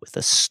Potter woke with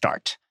a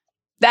start.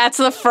 That's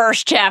the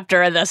first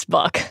chapter of this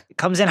book. It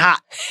comes in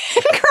hot.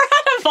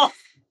 Incredible.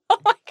 Oh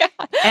my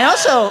God. And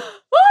also,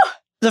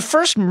 the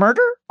first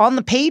murder on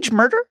the page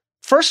murder?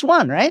 First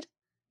one, right?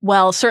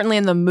 Well, certainly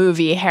in the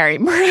movie, Harry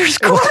murders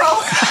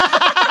Quirrell.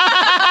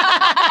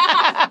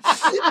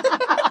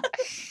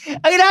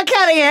 You're not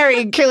counting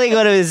Harry killing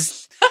one of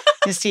his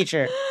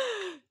teacher.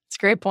 It's a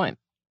great point.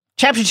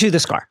 Chapter 2, The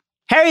Scar.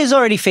 Harry has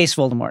already faced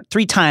Voldemort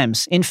 3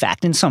 times, in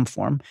fact, in some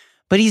form,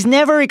 but he's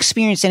never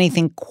experienced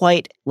anything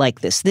quite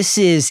like this. This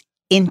is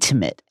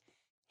intimate.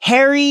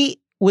 Harry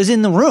was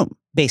in the room,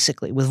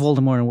 basically, with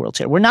Voldemort in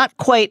wheelchair. We're not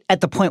quite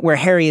at the point where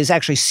Harry is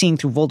actually seeing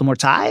through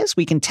Voldemort's eyes.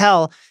 We can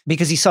tell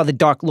because he saw the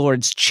Dark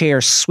Lord's chair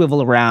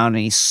swivel around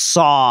and he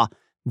saw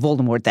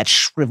Voldemort, that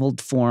shriveled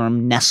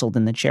form, nestled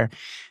in the chair.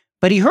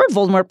 But he heard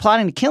Voldemort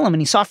plotting to kill him,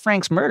 and he saw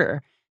Frank's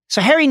murder.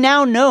 So Harry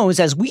now knows,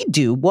 as we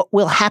do, what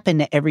will happen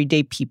to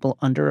everyday people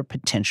under a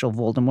potential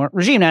Voldemort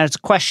regime. Now, it's a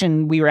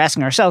question we were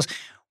asking ourselves.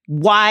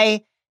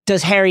 Why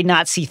does Harry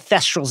not see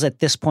Thestrals at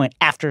this point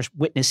after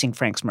witnessing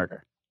Frank's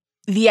murder?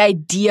 The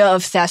idea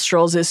of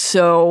Thestrals is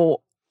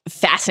so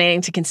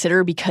fascinating to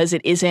consider because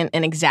it isn't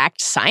an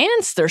exact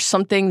science. There's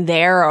something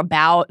there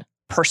about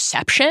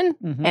perception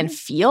and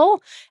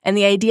feel, and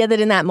the idea that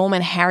in that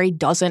moment, Harry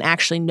doesn't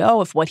actually know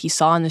if what he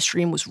saw in the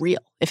dream was real,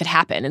 if it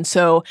happened. And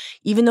so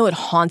even though it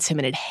haunts him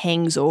and it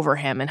hangs over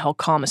him, and he'll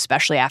come,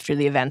 especially after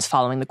the events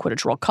following the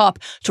Quidditch World Cup,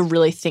 to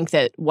really think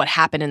that what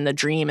happened in the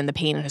dream and the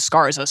pain in his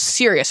scar is a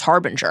serious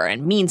harbinger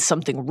and means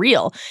something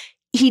real,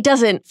 he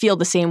doesn't feel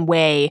the same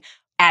way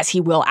as he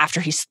will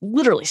after he's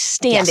literally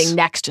standing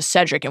next to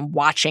Cedric and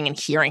watching and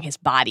hearing his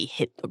body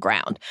hit the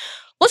ground.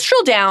 Let's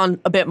drill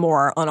down a bit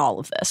more on all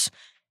of this.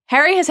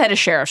 Harry has had a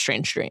share of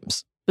strange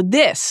dreams, but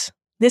this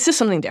is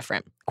something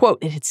different.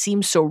 Quote, it had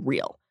seemed so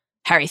real,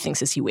 Harry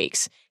thinks as he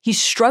wakes.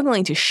 He's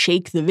struggling to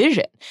shake the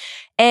vision.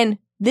 And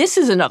this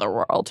is another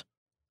world,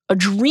 a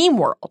dream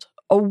world,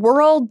 a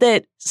world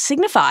that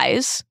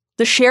signifies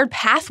the shared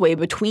pathway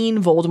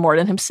between Voldemort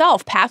and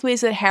himself, pathways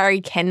that Harry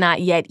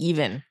cannot yet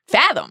even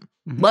fathom,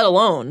 let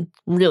alone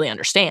really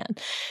understand.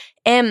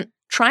 And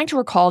trying to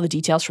recall the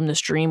details from this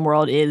dream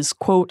world is,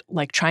 quote,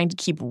 like trying to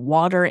keep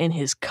water in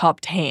his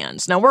cupped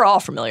hands. Now, we're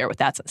all familiar with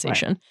that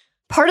sensation. Right.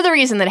 Part of the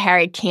reason that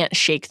Harry can't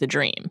shake the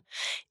dream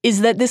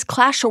is that this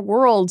clash of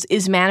worlds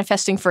is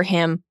manifesting for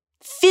him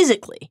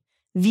physically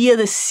via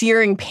the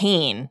searing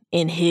pain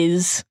in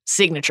his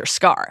signature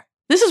scar.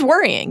 This is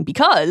worrying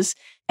because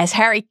as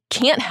Harry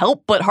can't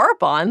help but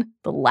harp on,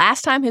 the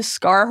last time his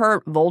scar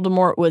hurt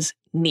Voldemort was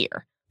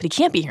near. But he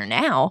can't be here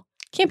now.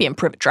 Can't be in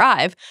Privet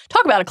Drive.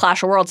 Talk about a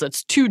clash of worlds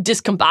that's too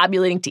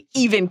discombobulating to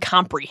even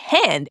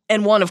comprehend,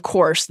 and one, of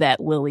course, that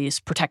Lily's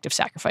protective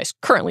sacrifice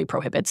currently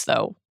prohibits,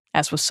 though,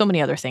 as with so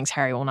many other things,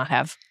 Harry will not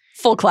have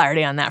full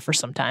clarity on that for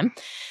some time.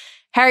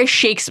 Harry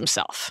shakes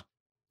himself.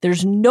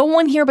 There's no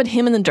one here but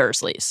him and the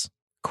Dursleys.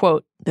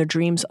 Quote, their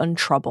dreams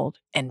untroubled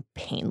and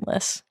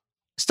painless.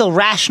 Still,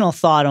 rational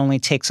thought only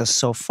takes us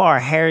so far.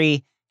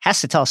 Harry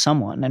has to tell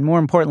someone, and more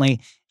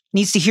importantly,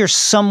 needs to hear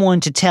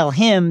someone to tell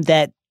him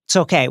that it's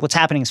okay. What's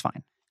happening is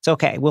fine. It's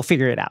okay. We'll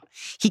figure it out.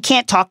 He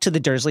can't talk to the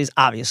Dursleys,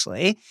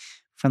 obviously,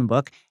 from the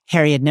book.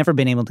 Harry had never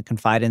been able to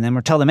confide in them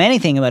or tell them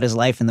anything about his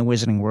life in the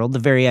wizarding world. The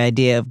very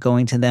idea of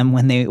going to them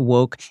when they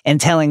awoke and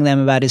telling them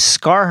about his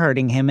scar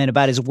hurting him and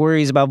about his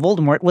worries about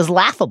Voldemort was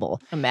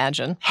laughable.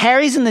 Imagine.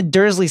 Harry's in the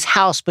Dursleys'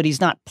 house, but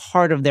he's not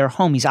part of their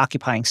home. He's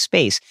occupying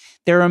space.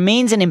 There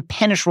remains an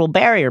impenetrable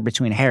barrier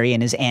between Harry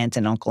and his aunt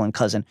and uncle and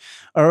cousin,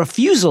 a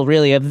refusal,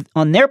 really,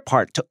 on their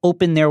part to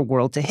open their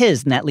world to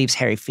his, and that leaves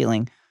Harry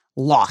feeling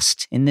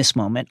lost in this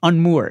moment,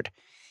 unmoored.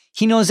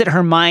 He knows that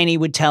Hermione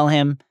would tell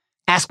him,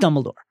 ask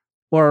Dumbledore,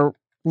 or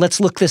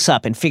let's look this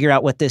up and figure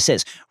out what this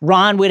is.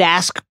 Ron would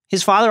ask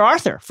his father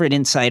Arthur for an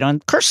insight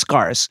on curse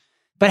scars.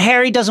 But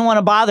Harry doesn't want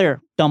to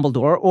bother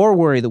Dumbledore or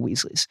worry the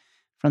Weasleys.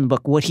 From the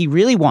book, what he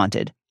really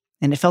wanted,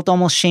 and it felt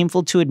almost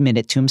shameful to admit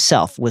it to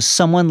himself, was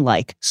someone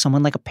like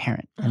a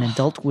parent, an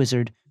adult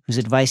wizard whose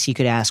advice he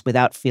could ask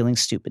without feeling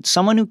stupid,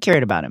 someone who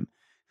cared about him,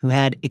 who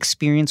had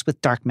experience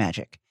with dark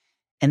magic.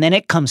 And then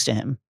it comes to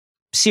him.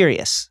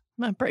 Sirius.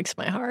 That breaks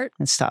my heart.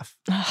 It's tough.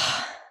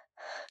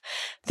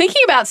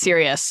 Thinking about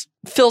Sirius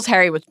fills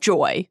Harry with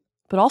joy,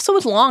 but also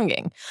with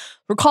longing.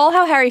 Recall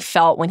how Harry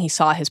felt when he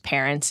saw his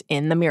parents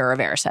in the Mirror of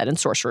Erised in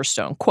Sorcerer's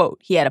Stone. Quote,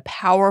 he had a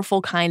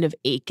powerful kind of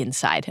ache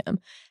inside him.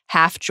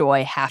 Half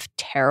joy, half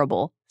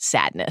terrible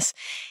sadness.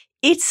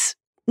 It's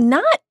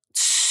not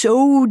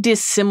so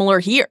dissimilar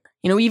here.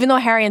 Even though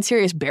Harry and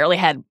Sirius barely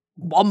had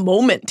a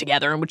moment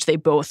together in which they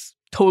both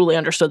totally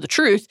understood the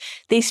truth,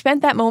 they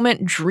spent that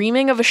moment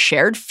dreaming of a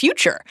shared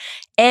future.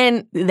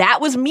 And that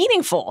was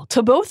meaningful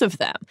to both of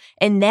them.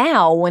 And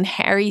now when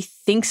Harry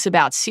thinks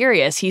about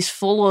Sirius, he's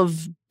full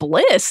of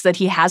bliss that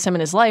he has him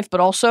in his life, but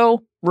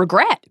also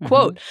regret. Mm-hmm.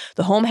 Quote,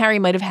 the home Harry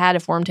might have had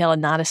if Wormtail had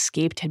not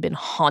escaped had been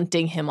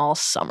haunting him all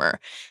summer.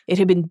 It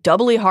had been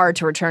doubly hard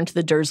to return to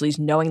the Dursleys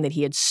knowing that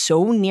he had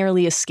so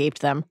nearly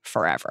escaped them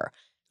forever.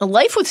 A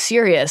life with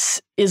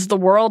Sirius is the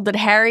world that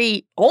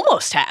Harry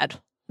almost had.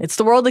 It's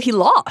the world that he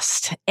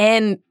lost.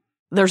 And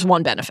there's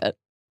one benefit.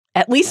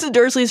 At least the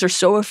Dursleys are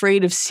so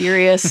afraid of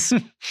Sirius,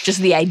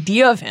 just the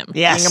idea of him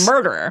being a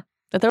murderer,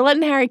 that they're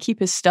letting Harry keep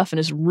his stuff in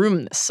his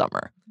room this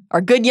summer. Our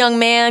good young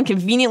man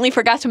conveniently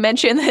forgot to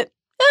mention that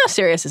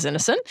Sirius is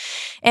innocent.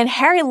 And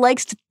Harry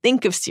likes to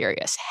think of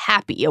Sirius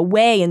happy,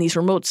 away in these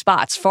remote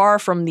spots, far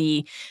from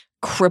the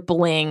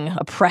crippling,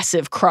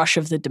 oppressive crush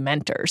of the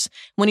Dementors.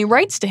 When he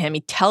writes to him,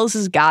 he tells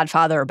his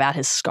godfather about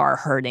his scar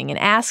hurting and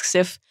asks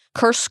if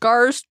cursed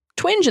scars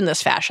twinge in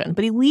this fashion,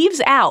 but he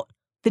leaves out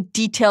the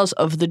details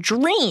of the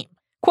dream.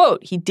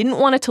 Quote, he didn't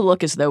want it to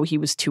look as though he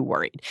was too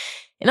worried.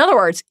 In other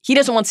words, he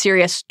doesn't want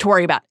Sirius to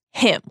worry about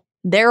him,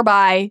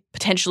 thereby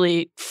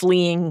potentially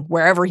fleeing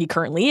wherever he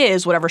currently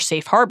is, whatever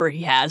safe harbor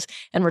he has,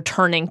 and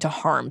returning to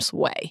harm's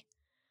way.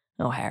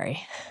 Oh,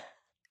 Harry.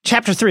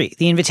 Chapter 3,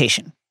 The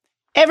Invitation.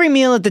 Every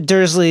meal at the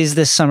Dursleys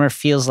this summer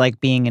feels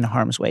like being in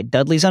harm's way.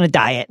 Dudley's on a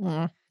diet.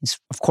 He's,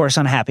 of course,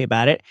 unhappy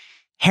about it.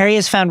 Harry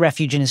has found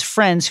refuge in his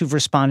friends who've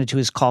responded to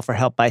his call for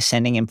help by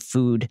sending him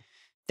food,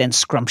 then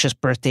scrumptious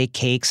birthday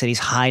cakes that he's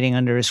hiding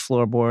under his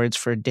floorboards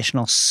for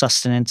additional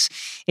sustenance.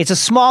 It's a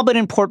small but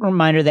important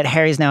reminder that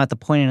Harry's now at the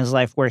point in his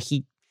life where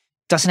he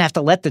doesn't have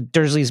to let the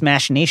Dursleys'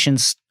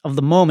 machinations of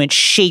the moment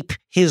shape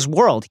his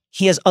world.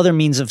 He has other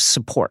means of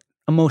support,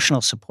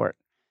 emotional support.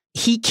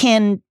 He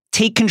can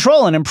take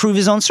control and improve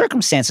his own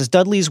circumstances.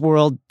 Dudley's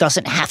world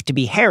doesn't have to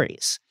be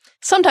Harry's.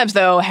 Sometimes,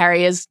 though,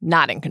 Harry is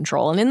not in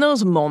control, and in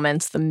those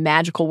moments, the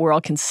magical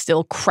world can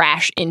still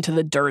crash into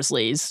the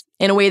Dursleys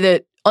in a way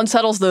that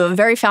unsettles the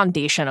very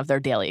foundation of their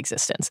daily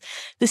existence.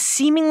 The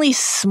seemingly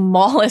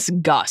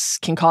smallest gusts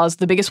can cause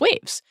the biggest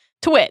waves.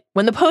 To wit,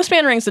 when the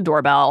postman rings the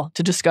doorbell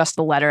to discuss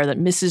the letter that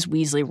Mrs.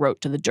 Weasley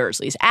wrote to the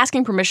Dursleys,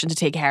 asking permission to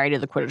take Harry to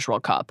the Quidditch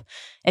World Cup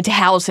and to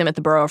house him at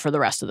the Burrow for the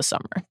rest of the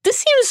summer.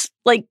 This seems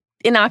like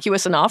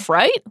innocuous enough,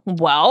 right?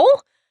 Well,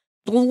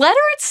 the letter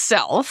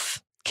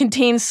itself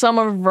contains some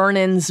of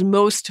Vernon's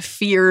most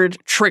feared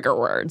trigger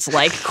words,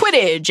 like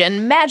Quidditch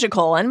and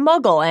magical and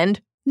muggle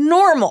and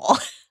normal.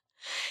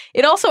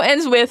 It also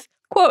ends with,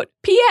 quote,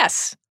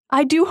 P.S.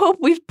 I do hope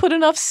we've put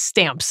enough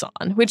stamps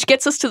on, which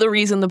gets us to the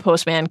reason the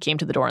postman came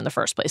to the door in the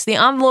first place. The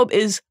envelope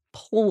is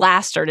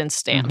plastered in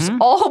stamps,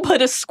 all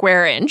but a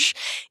square inch,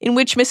 in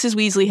which Mrs.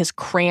 Weasley has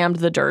crammed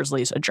the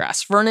Dursleys'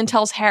 address. Vernon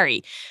tells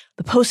Harry,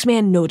 the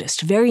postman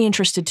noticed, very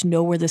interested to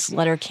know where this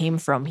letter came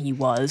from he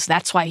was.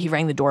 That's why he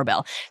rang the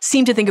doorbell.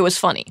 Seemed to think it was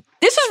funny.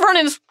 This is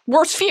Vernon's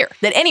worst fear,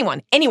 that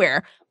anyone,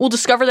 anywhere, will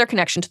discover their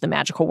connection to the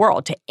magical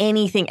world, to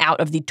anything out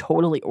of the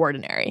totally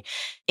ordinary.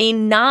 A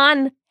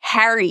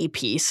non-Harry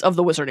piece of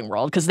the wizarding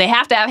world, because they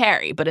have to have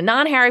Harry, but a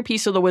non-Harry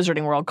piece of the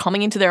wizarding world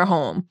coming into their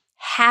home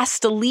has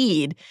to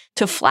lead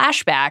to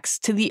flashbacks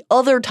to the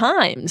other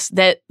times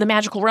that the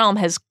magical realm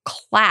has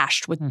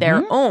clashed with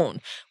their own,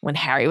 when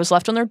Harry was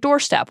left on their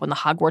doorstep, when the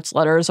Hogwarts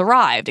letters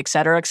arrived,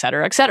 etc.,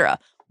 etc., etc.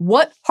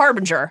 What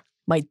harbinger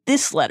might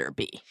this letter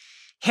be?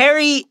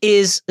 Harry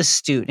is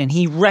astute, and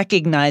he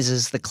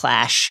recognizes the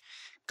clash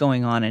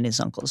going on in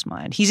his uncle's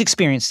mind. He's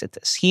experienced at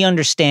this. He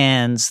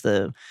understands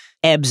the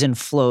ebbs and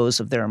flows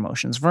of their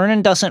emotions.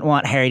 Vernon doesn't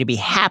want Harry to be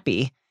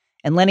happy,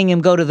 and letting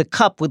him go to the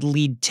cup would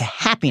lead to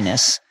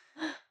happiness.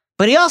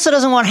 But he also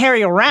doesn't want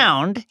Harry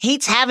around,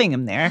 hates having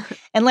him there,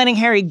 and letting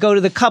Harry go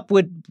to the cup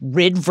would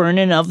rid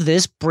Vernon of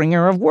this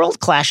bringer of world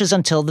clashes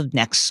until the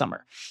next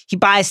summer. He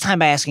buys time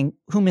by asking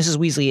who Mrs.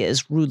 Weasley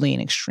is, rudely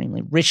and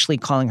extremely richly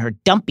calling her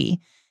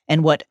dumpy,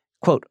 and what,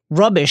 quote,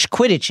 rubbish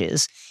Quidditch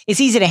is. It's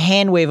easy to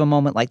hand-wave a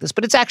moment like this,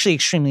 but it's actually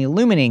extremely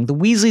illuminating. The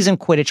Weasleys and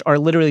Quidditch are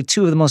literally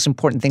two of the most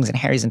important things in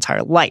Harry's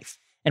entire life.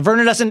 And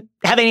Vernon doesn't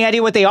have any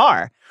idea what they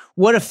are.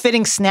 What a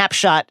fitting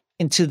snapshot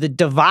into the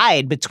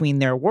divide between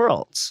their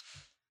worlds.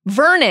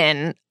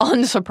 Vernon,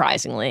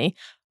 unsurprisingly,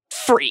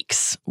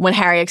 freaks when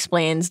Harry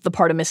explains the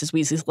part of Mrs.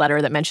 Weasley's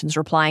letter that mentions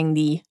replying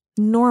the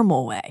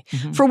normal way.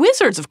 For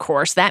wizards, of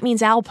course, that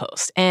means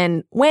outpost.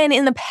 And when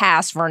in the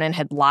past Vernon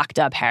had locked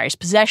up Harry's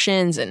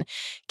possessions and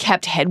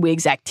kept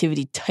Hedwig's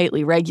activity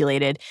tightly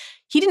regulated,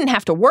 he didn't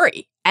have to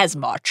worry as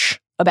much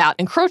about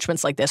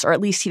encroachments like this, or at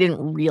least he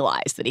didn't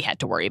realize that he had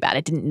to worry about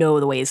it, didn't know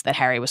the ways that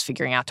Harry was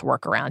figuring out to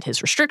work around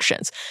his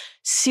restrictions.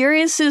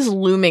 Sirius's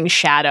looming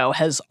shadow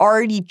has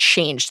already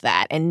changed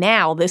that, and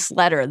now this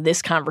letter,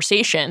 this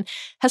conversation,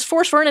 has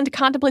forced Vernon to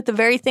contemplate the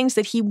very things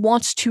that he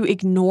wants to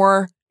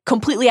ignore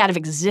completely out of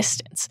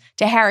existence.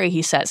 To Harry,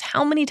 he says,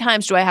 how many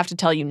times do I have to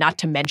tell you not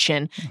to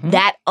mention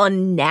that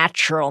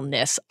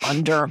unnaturalness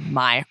under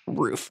my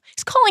roof?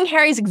 He's calling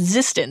Harry's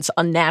existence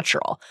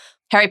unnatural.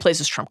 Harry plays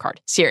his trump card,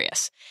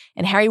 Sirius.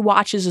 And Harry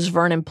watches as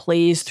Vernon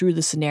plays through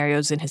the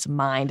scenarios in his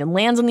mind and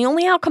lands on the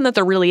only outcome that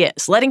there really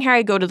is, letting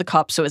Harry go to the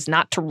cup so as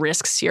not to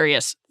risk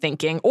Sirius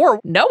thinking or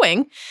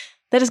knowing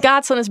that his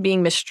godson is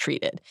being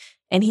mistreated.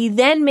 And he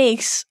then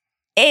makes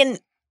an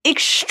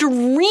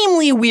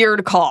extremely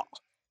weird call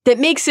that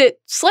makes it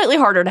slightly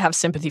harder to have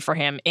sympathy for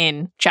him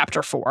in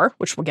Chapter 4,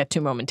 which we'll get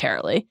to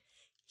momentarily.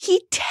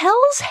 He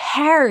tells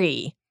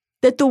Harry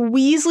that the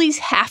Weasleys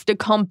have to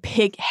come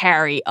pick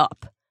Harry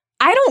up.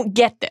 I don't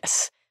get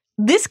this.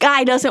 This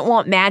guy doesn't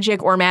want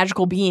magic or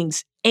magical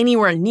beings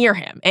anywhere near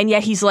him. And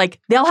yet he's like,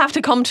 they'll have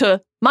to come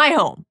to my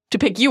home to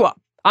pick you up.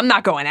 I'm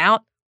not going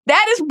out.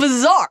 That is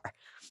bizarre.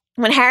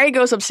 When Harry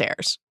goes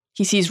upstairs,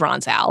 he sees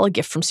Ron's owl, a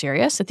gift from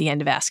Sirius at the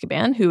end of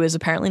Azkaban, who is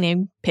apparently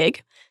named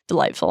Pig.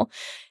 Delightful.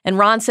 And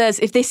Ron says,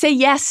 if they say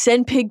yes,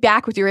 send Pig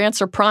back with your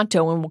answer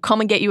pronto and we'll come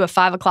and get you at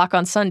 5 o'clock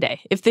on Sunday.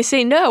 If they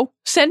say no,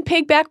 send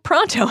Pig back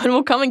pronto and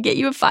we'll come and get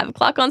you at 5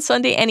 o'clock on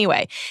Sunday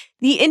anyway.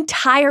 The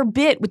entire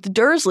bit with the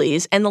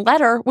Dursleys and the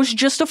letter was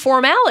just a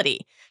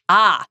formality.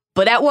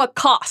 But at what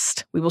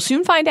cost? We will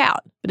soon find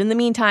out. But in the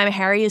meantime,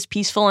 Harry is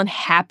peaceful and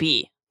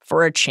happy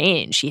for a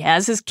change. He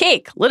has his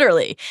cake,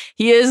 literally.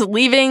 He is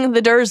leaving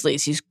the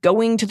Dursleys. He's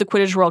going to the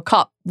Quidditch World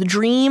Cup. The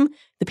dream,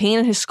 the pain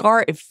in his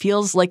scar, it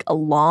feels like a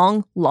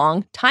long,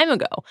 long time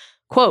ago.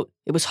 Quote,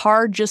 it was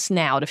hard just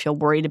now to feel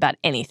worried about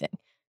anything,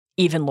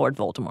 even Lord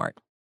Voldemort.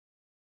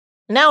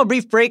 Now a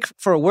brief break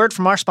for a word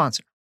from our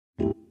sponsor.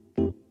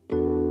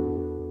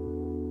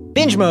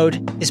 Binge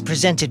Mode is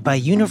presented by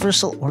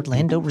Universal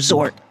Orlando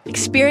Resort.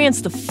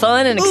 Experience the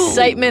fun and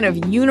excitement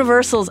of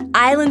Universal's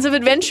Islands of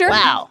Adventure.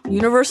 Wow.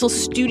 Universal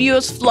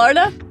Studios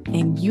Florida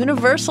and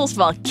Universal's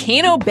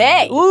Volcano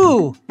Bay.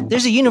 Ooh,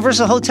 there's a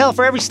Universal hotel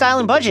for every style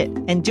and budget.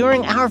 And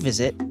during our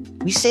visit,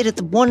 we stayed at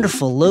the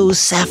wonderful Lowe's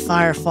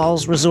Sapphire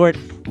Falls Resort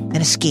and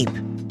escaped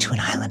to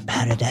an island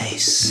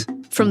paradise.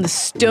 From the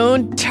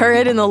stone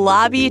turret in the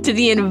lobby to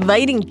the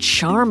inviting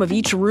charm of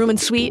each room and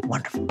suite,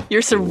 Wonderful.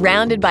 You're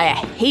surrounded by a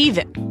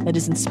haven that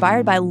is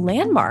inspired by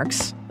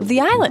landmarks of the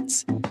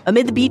islands.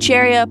 Amid the beach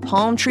area,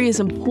 palm trees,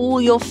 and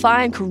pool, you'll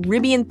find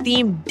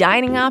Caribbean-themed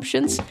dining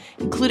options,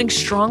 including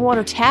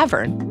Strongwater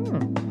Tavern,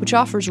 which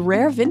offers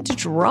rare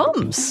vintage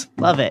rums.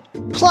 Love it.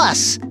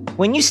 Plus,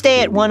 when you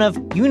stay at one of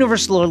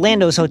Universal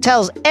Orlando's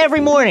hotels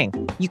every morning,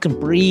 you can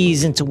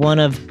breeze into one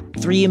of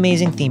 3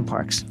 amazing theme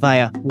parks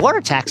via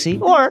water taxi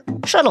or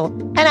shuttle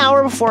an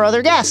hour before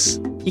other guests.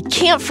 You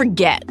can't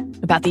forget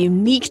about the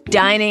unique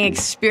dining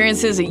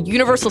experiences at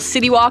Universal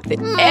City Walk that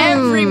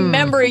every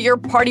member of your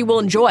party will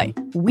enjoy.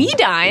 We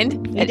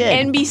dined at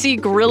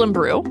NBC Grill and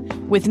Brew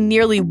with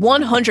nearly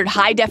 100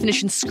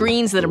 high-definition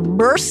screens that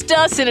immersed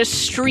us in a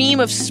stream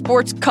of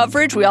sports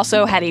coverage. We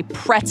also had a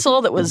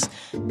pretzel that was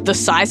the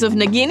size of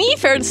Nagini,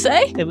 fair to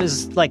say. It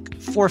was like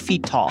 4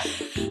 feet tall.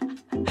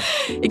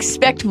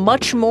 Expect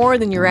much more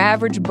than your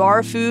average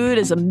bar food,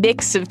 as a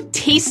mix of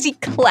tasty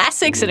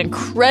classics and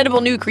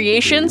incredible new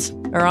creations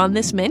are on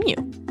this menu.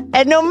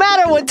 And no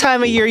matter what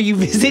time of year you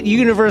visit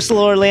Universal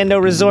Orlando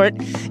Resort,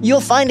 you'll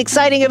find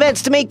exciting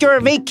events to make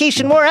your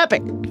vacation more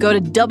epic. Go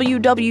to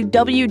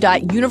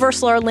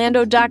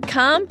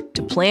www.universalorlando.com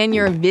to plan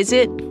your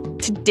visit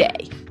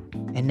today.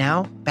 And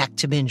now, back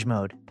to binge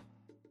mode.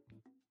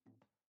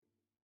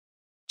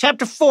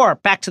 Chapter 4,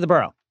 Back to the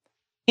Burrow.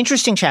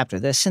 Interesting chapter,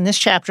 this. In this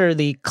chapter,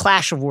 the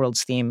Clash of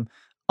Worlds theme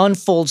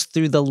unfolds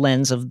through the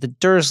lens of the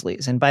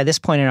Dursleys. And by this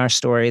point in our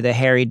story, the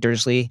Harry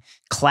Dursley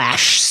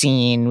clash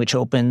scene, which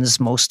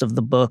opens most of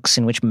the books,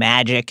 in which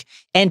magic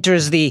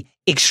enters the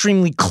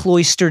extremely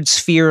cloistered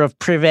sphere of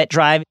Privet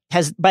Drive,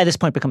 has by this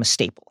point become a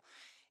staple.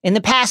 In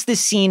the past,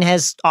 this scene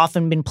has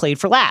often been played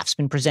for laughs,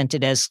 been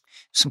presented as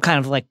some kind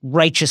of like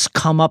righteous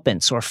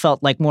comeuppance, or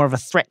felt like more of a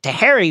threat to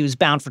Harry, who's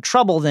bound for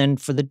trouble, than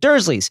for the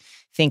Dursleys.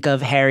 Think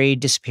of Harry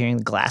disappearing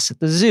the glass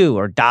at the zoo,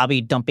 or Dobby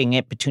dumping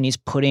Aunt Petunia's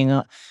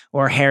pudding,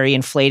 or Harry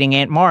inflating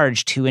Aunt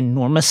Marge to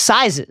enormous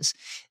sizes.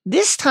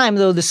 This time,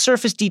 though, the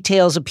surface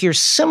details appear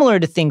similar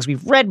to things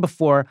we've read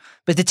before,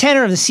 but the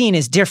tenor of the scene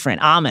is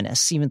different,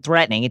 ominous, even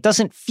threatening. It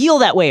doesn't feel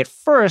that way at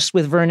first,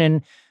 with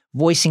Vernon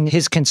voicing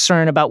his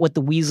concern about what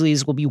the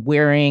Weasleys will be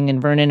wearing,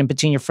 and Vernon and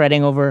Petunia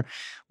fretting over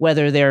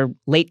whether their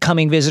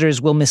late-coming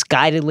visitors will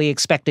misguidedly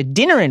expect a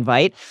dinner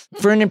invite.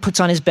 Vernon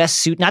puts on his best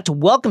suit, not to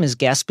welcome his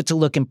guests, but to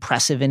look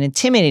impressive and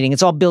intimidating.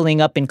 It's all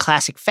building up in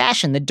classic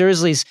fashion. The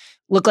Dursleys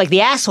look like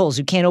the assholes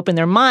who can't open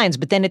their minds,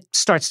 but then it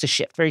starts to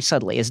shift very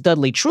subtly as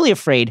Dudley, truly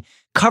afraid,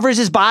 covers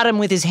his bottom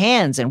with his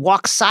hands and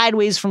walks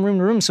sideways from room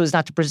to room so as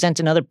not to present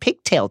another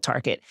pigtail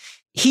target.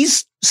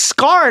 He's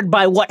scarred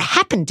by what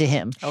happened to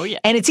him. Oh, yeah.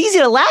 And it's easy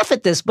to laugh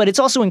at this, but it's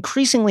also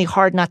increasingly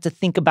hard not to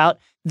think about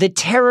the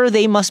terror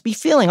they must be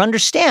feeling.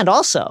 Understand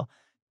also,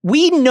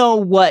 we know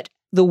what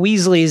the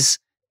Weasleys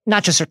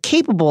not just are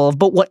capable of,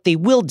 but what they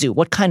will do,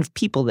 what kind of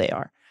people they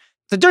are.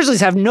 The Dursleys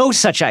have no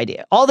such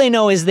idea. All they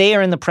know is they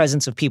are in the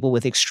presence of people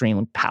with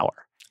extreme power.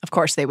 Of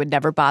course, they would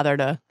never bother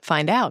to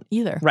find out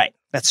either. Right,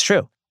 that's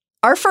true.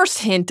 Our first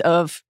hint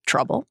of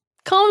trouble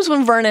comes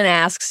when Vernon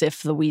asks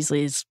if the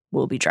Weasleys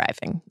will be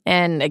driving.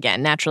 And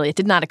again, naturally, it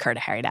did not occur to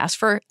Harry to ask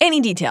for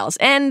any details.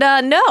 And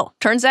no,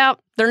 turns out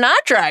they're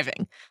not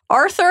driving.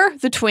 Arthur,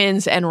 the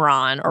twins, and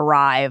Ron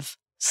arrive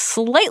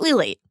slightly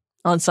late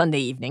on Sunday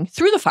evening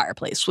through the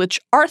fireplace,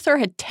 which Arthur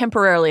had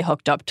temporarily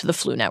hooked up to the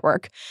Floo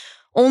Network.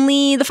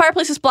 Only the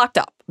fireplace is blocked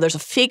up. There's a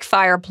fake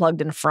fire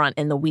plugged in front,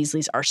 and the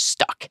Weasleys are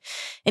stuck.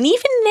 And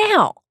even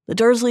now, the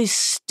Dursleys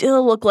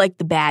still look like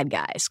the bad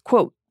guys.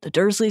 Quote, the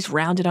Dursleys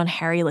rounded on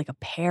Harry like a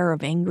pair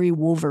of angry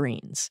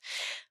wolverines.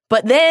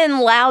 But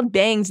then loud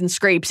bangs and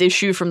scrapes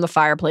issue from the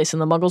fireplace,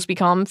 and the Muggles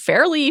become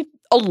fairly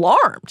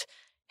alarmed.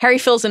 Harry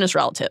fills in his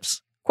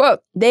relatives. Quote,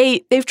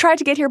 they've tried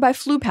to get here by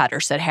flue powder,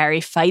 said Harry,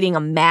 fighting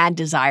a mad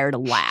desire to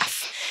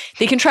laugh.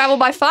 They can travel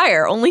by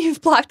fire, only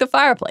you've blocked the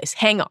fireplace.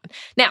 Hang on.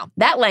 Now,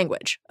 that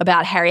language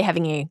about Harry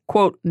having a,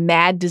 quote,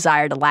 mad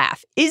desire to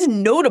laugh is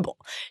notable.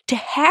 To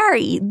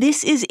Harry,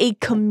 this is a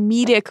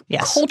comedic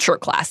culture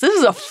class. This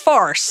is a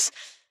farce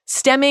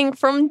stemming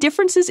from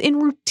differences in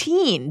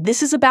routine.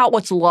 This is about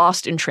what's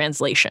lost in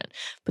translation.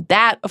 But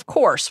that, of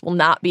course, will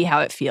not be how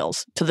it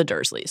feels to the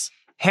Dursleys.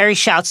 Harry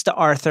shouts to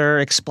Arthur,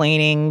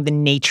 explaining the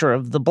nature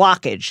of the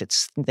blockage.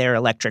 It's their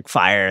electric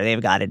fire.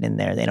 They've got it in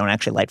there. They don't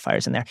actually light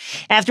fires in there.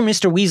 After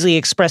Mr. Weasley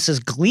expresses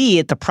glee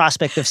at the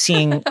prospect of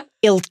seeing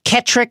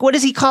Ilketrick, what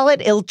does he call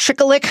it?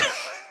 Iltrickalick?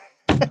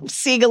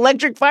 Seeing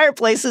electric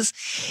fireplaces,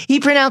 he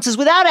pronounces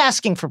without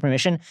asking for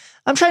permission,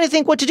 I'm trying to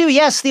think what to do.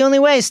 Yes, the only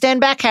way.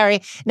 Stand back,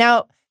 Harry.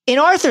 Now, in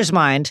Arthur's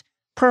mind,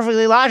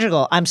 perfectly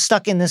logical. I'm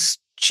stuck in this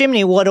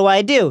chimney. What do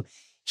I do?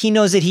 He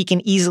knows that he can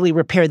easily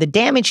repair the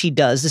damage he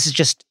does. This is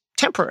just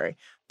temporary.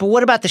 But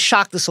what about the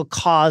shock this will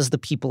cause the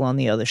people on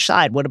the other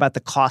side? What about the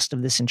cost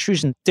of this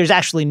intrusion? There's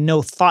actually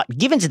no thought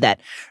given to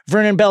that.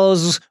 Vernon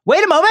bellows,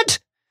 wait a moment,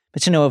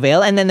 but to no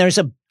avail. And then there's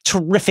a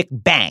terrific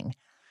bang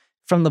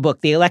from the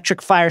book. The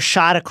electric fire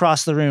shot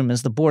across the room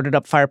as the boarded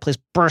up fireplace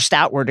burst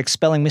outward,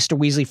 expelling Mr.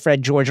 Weasley,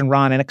 Fred, George, and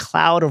Ron in a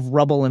cloud of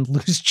rubble and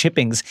loose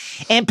chippings.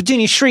 Aunt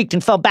Petunia shrieked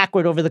and fell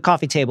backward over the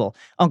coffee table.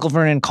 Uncle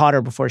Vernon caught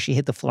her before she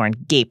hit the floor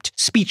and gaped,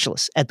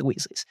 speechless at the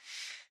Weasleys.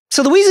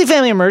 So the Weasley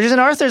family emerges,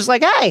 and Arthur's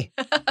like, hey,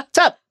 what's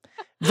up?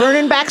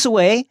 Vernon backs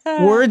away,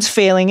 words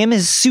failing him,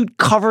 his suit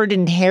covered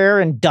in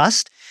hair and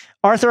dust.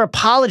 Arthur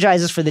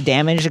apologizes for the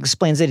damage,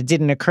 explains that it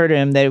didn't occur to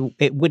him that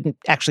it wouldn't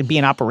actually be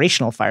an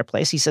operational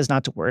fireplace. He says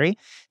not to worry.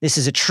 This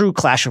is a true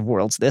clash of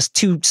worlds, this.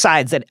 Two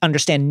sides that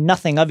understand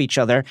nothing of each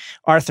other.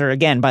 Arthur,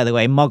 again, by the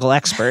way, Muggle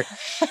expert.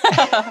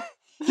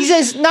 He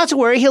says not to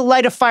worry, he'll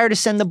light a fire to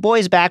send the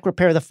boys back,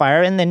 repair the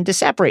fire, and then to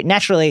separate.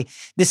 Naturally,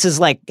 this is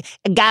like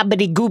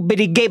gabbity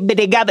goobity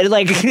gabbity gabbity.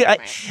 Like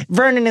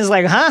Vernon is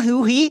like, huh?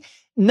 Who he?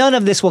 None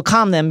of this will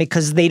calm them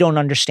because they don't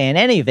understand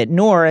any of it,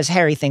 nor, as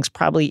Harry thinks,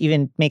 probably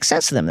even makes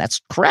sense to them.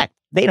 That's correct.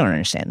 They don't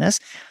understand this.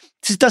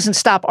 This doesn't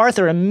stop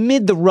Arthur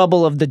amid the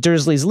rubble of the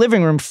Dursleys'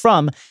 living room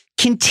from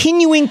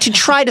continuing to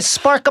try to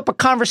spark up a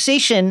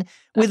conversation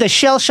with a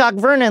shell-shocked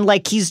Vernon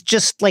like he's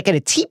just like at a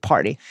tea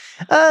party.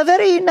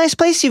 Very nice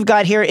place you've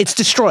got here. It's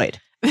destroyed.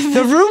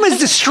 The room is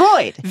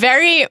destroyed.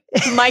 Very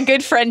my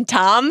good friend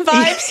Tom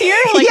vibes here.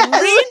 Like,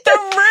 Yes. read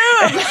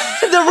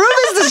the room. The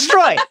room is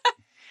destroyed.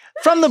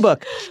 From the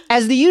book,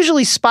 as the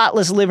usually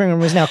spotless living room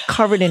was now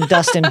covered in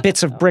dust and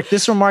bits of brick,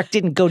 this remark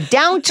didn't go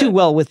down too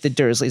well with the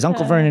Dursleys.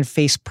 Uncle Vernon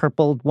face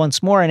purpled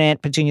once more, and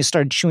Aunt Petunia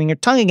started chewing her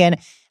tongue again.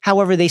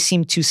 However, they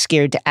seemed too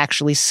scared to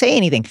actually say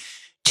anything.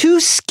 Too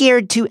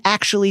scared to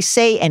actually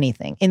say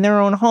anything in their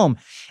own home.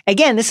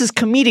 Again, this is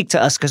comedic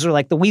to us because we're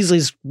like, the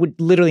Weasleys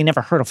would literally never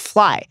hurt a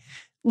fly.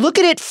 Look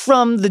at it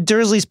from the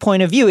Dursleys'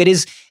 point of view.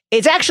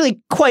 It's actually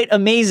quite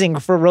amazing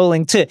for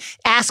Rowling to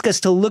ask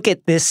us to look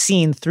at this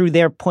scene through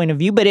their point of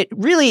view, but it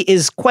really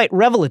is quite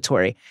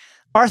revelatory.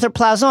 Arthur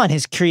plows on,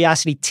 his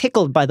curiosity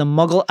tickled by the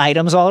Muggle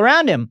items all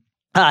around him.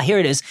 Here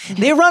it is.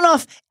 They run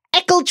off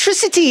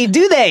electricity,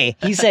 do they?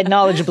 He said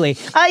knowledgeably.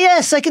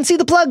 Yes, I can see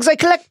the plugs. I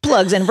collect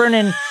plugs. And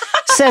Vernon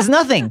says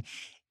nothing.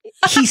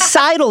 He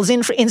sidles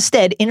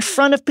instead in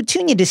front of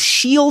Petunia to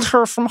shield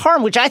her from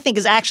harm, which I think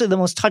is actually the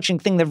most touching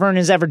thing that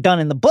Vernon's ever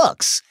done in the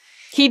books.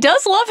 He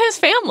does love his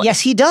family.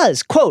 Yes, he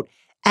does. Quote,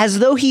 as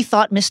though he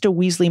thought Mr.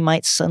 Weasley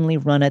might suddenly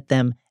run at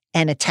them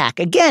and attack.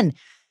 Again,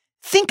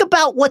 think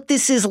about what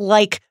this is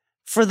like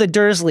for the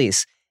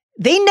Dursleys.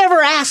 They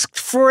never asked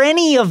for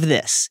any of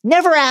this.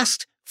 Never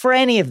asked for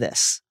any of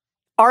this.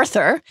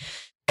 Arthur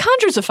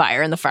conjures a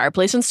fire in the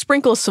fireplace and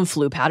sprinkles some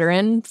Floo powder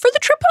in for the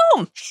trip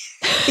home.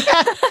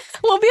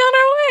 We'll be on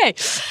our way.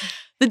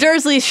 The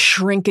Dursleys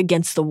shrink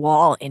against the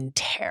wall in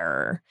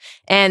terror.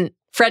 And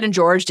Fred and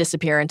George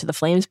disappear into the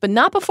flames, but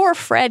not before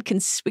Fred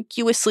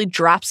conspicuously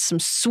drops some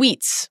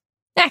sweets,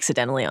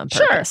 accidentally on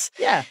purpose.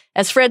 Sure, yeah.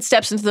 As Fred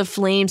steps into the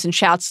flames and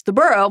shouts the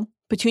burrow,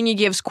 Petunia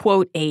gives,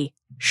 quote, a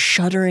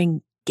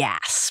shuddering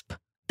gasp.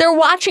 They're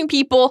watching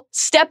people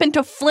step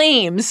into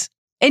flames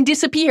and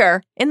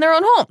disappear in their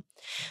own home.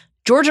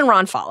 George and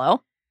Ron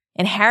follow,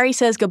 and Harry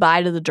says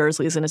goodbye to the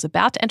Dursleys and is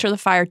about to enter the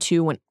fire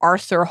too when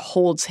Arthur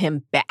holds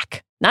him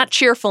back. Not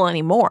cheerful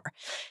anymore.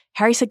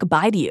 Harry said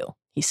goodbye to you,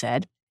 he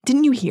said.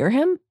 Didn't you hear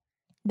him?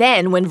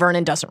 Then, when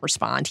Vernon doesn't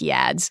respond, he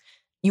adds,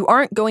 you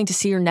aren't going to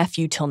see your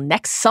nephew till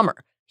next summer,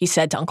 he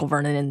said to Uncle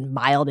Vernon in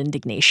mild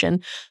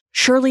indignation.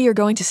 Surely you're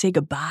going to say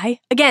goodbye?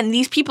 Again,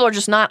 these people are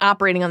just not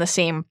operating on the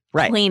same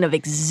plane of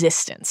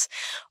existence.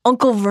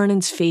 Uncle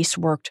Vernon's face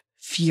worked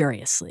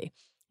furiously.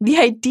 The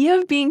idea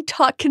of being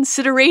taught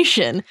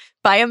consideration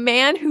by a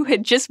man who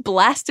had just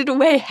blasted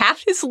away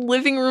half his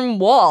living room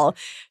wall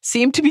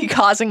seemed to be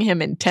causing him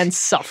intense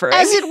suffering.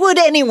 As it would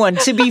anyone,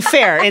 to be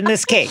fair, in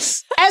this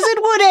case. As it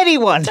would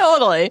anyone.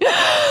 Totally.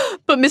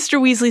 But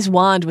Mr. Weasley's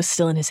wand was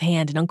still in his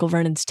hand, and Uncle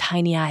Vernon's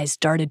tiny eyes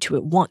darted to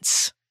it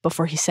once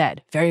before he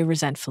said, very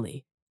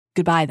resentfully,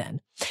 goodbye then.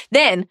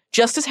 Then,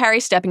 just as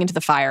Harry's stepping into the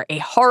fire, a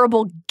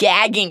horrible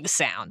gagging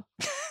sound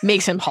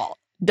makes him halt.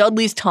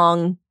 Dudley's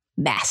tongue,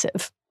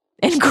 massive.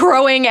 And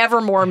growing ever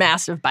more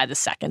massive by the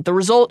second. The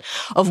result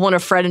of one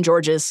of Fred and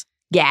George's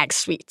gag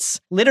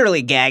suites.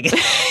 Literally gag. In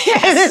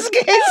this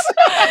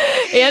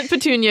case. Aunt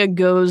Petunia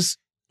goes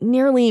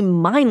nearly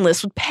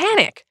mindless with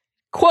panic.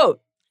 Quote,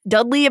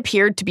 Dudley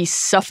appeared to be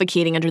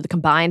suffocating under the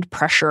combined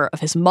pressure of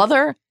his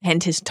mother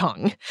and his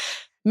tongue.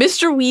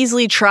 Mr.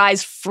 Weasley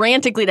tries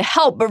frantically to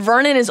help, but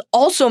Vernon is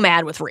also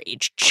mad with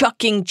rage,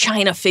 chucking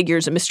china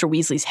figures at Mr.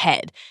 Weasley's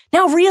head.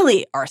 Now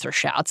really, Arthur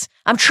shouts,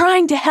 I'm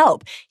trying to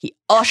help. He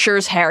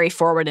ushers Harry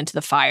forward into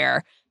the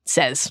fire,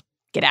 says,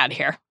 get out of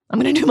here.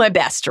 I'm going to do my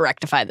best to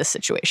rectify this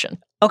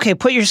situation. Okay,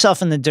 put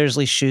yourself in the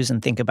Dursley shoes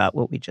and think about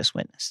what we just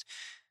witnessed.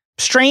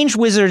 Strange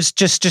wizards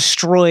just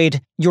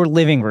destroyed your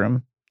living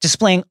room,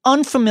 displaying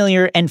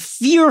unfamiliar and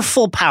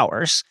fearful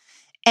powers.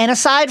 And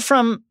aside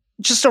from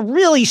just a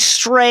really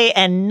stray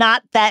and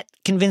not that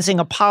convincing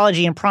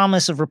apology and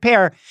promise of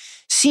repair,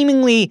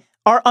 seemingly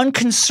are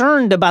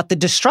unconcerned about the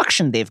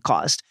destruction they've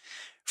caused.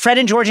 Fred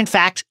and George, in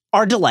fact,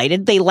 are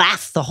delighted. They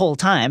laugh the whole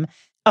time.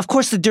 Of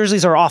course, the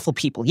Dursleys are awful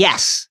people.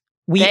 Yes.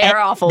 They are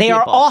awful people. They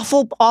are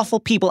awful, awful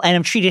people and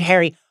have treated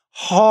Harry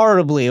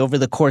horribly over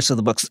the course of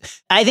the books.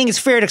 I think it's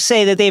fair to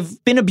say that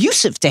they've been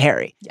abusive to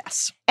Harry.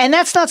 Yes. And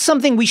that's not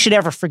something we should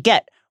ever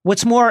forget.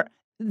 What's more,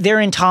 they're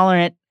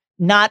intolerant,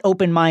 not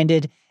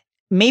open-minded.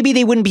 Maybe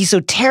they wouldn't be so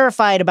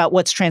terrified about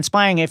what's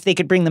transpiring if they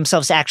could bring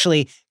themselves to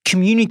actually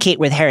communicate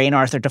with Harry and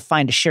Arthur to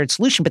find a shared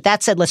solution. But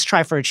that said, let's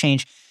try for a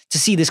change to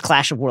see this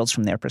clash of worlds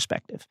from their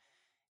perspective.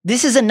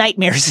 This is a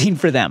nightmare scene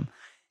for them.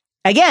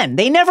 Again,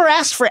 they never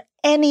asked for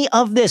any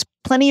of this.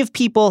 Plenty of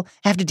people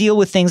have to deal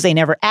with things they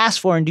never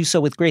asked for and do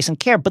so with grace and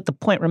care. But the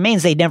point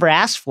remains they never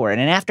asked for it.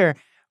 And after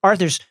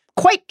Arthur's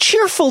quite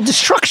cheerful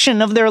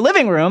destruction of their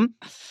living room,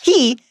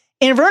 he,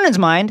 in Vernon's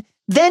mind,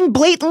 then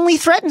blatantly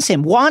threatens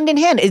him, wand in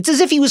hand. It's as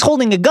if he was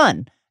holding a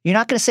gun. You're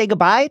not going to say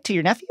goodbye to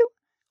your nephew?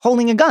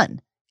 Holding a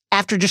gun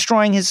after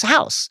destroying his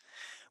house.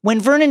 When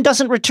Vernon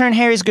doesn't return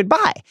Harry's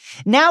goodbye.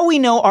 Now we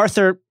know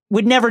Arthur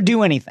would never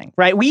do anything,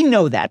 right? We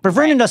know that, but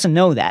Vernon doesn't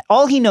know that.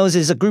 All he knows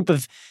is a group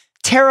of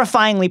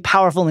terrifyingly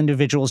powerful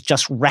individuals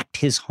just wrecked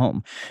his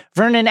home.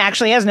 Vernon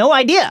actually has no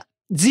idea.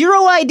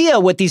 Zero idea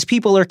what these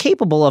people are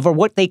capable of or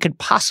what they could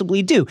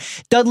possibly do.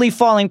 Dudley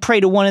falling prey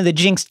to one of the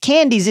jinxed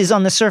candies is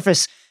on the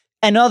surface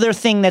another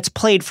thing that's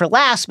played for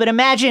laughs, but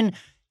imagine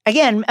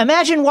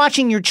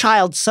watching your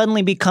child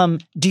suddenly become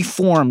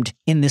deformed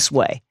in this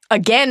way.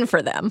 Again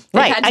for them.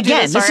 Right,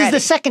 again, this is the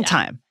second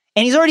time.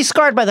 And he's already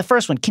scarred by the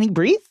first one. Can he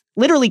breathe?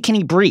 Literally, can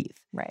he breathe?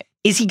 Right.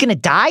 Is he going to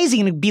die? Is he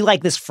going to be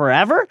like this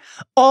forever?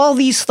 All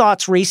these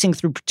thoughts racing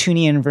through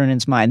Petunia and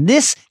Vernon's mind.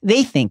 This,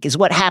 they think, is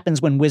what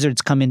happens when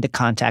wizards come into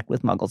contact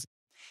with muggles.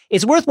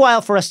 It's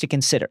worthwhile for us to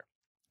consider.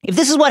 If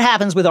this is what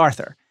happens with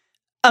Arthur,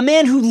 a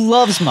man who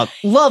loves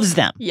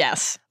them.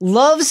 Yes.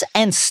 Loves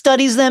and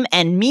studies them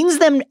and means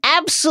them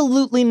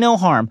absolutely no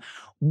harm.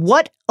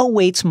 What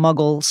awaits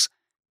muggles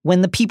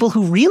when the people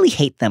who really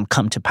hate them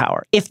come to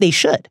power, if they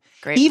should?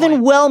 Great Even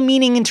point.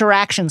 well-meaning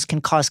interactions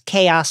can cause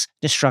chaos,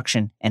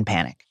 destruction, and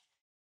panic.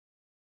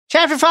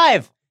 Chapter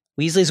 5,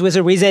 Weasley's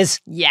Wizard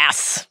Wheezes.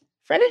 Yes.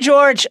 Fred and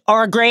George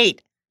are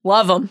great.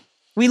 Love them.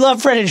 We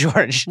love Fred and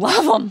George.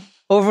 Love them.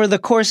 Over the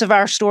course of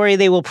our story,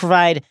 they will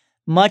provide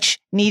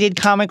much-needed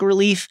comic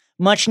relief,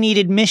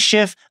 much-needed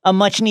mischief, a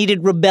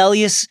much-needed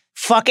rebellious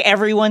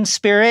fuck-everyone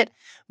spirit.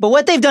 But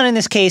what they've done in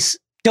this case,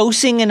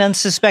 dosing an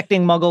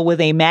unsuspecting muggle with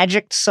a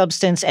magic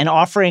substance and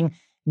offering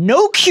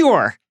no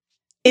cure,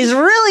 is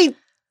really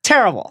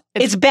terrible.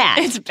 It's bad.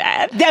 It's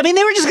bad. I mean,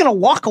 they were just going to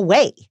walk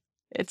away.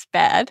 It's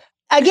bad.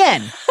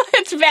 Again,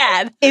 It's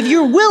bad. if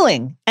you're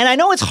willing, and I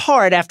know it's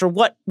hard after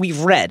what we've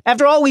read,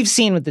 after all we've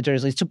seen with the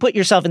Dursleys, to put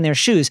yourself in their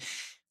shoes,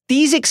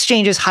 these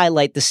exchanges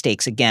highlight the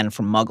stakes again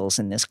for muggles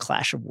in this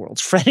clash of worlds.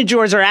 Fred and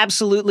George are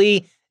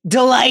absolutely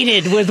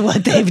delighted with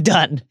what they've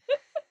done.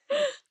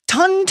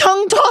 Tongue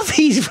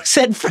toffees,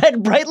 said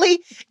Fred brightly.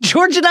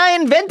 George and I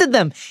invented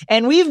them,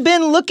 and we've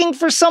been looking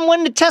for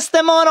someone to test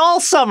them on all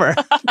summer.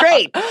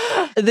 Great.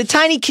 The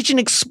tiny kitchen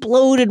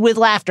exploded with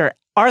laughter.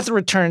 Arthur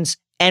returns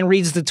and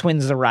reads the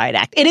twins the riot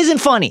act. It isn't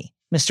funny,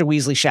 Mr.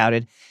 Weasley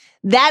shouted.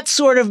 That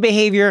sort of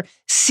behavior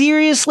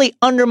seriously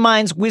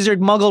undermines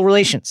wizard-muggle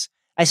relations.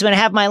 I spent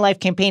half my life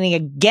campaigning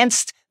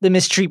against the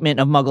mistreatment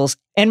of muggles,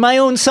 and my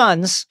own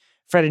sons,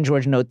 Fred and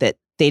George note that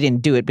they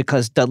didn't do it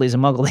because Dudley's a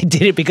muggle. They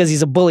did it because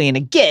he's a bully and a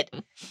git.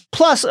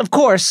 Plus, of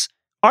course,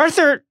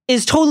 Arthur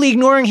is totally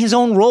ignoring his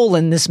own role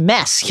in this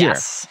mess here.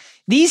 Yes.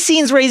 These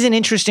scenes raise an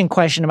interesting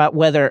question about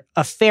whether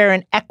a fair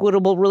and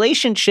equitable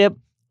relationship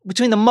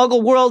between the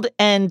muggle world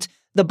and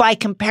the, by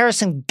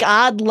comparison,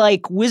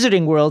 godlike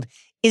wizarding world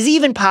is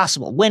even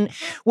possible. When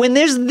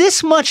there's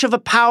this much of a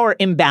power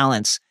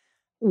imbalance,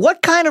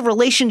 what kind of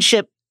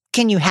relationship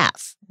can you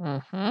have?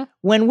 Mm-hmm.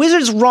 When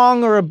wizards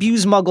wrong or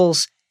abuse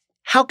muggles,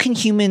 how can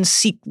humans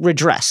seek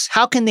redress?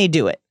 How can they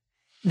do it?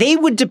 They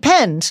would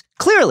depend,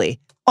 clearly,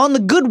 on the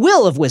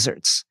goodwill of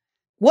wizards.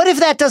 What if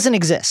that doesn't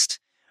exist?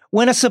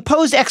 When a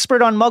supposed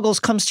expert on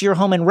muggles comes to your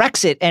home and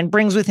wrecks it and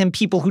brings with him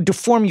people who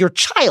deform your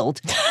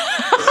child,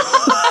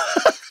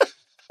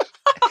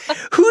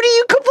 who do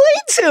you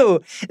complain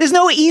to? There's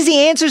no easy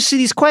answers to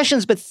these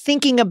questions, but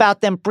thinking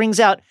about them brings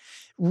out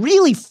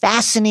really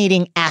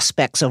fascinating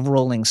aspects of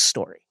Rowling's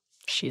story.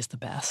 She's the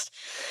best.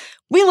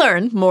 We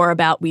learn more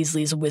about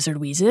Weasley's Wizard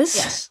Wheezes.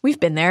 Yes. We've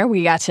been there.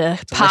 We got to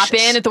pop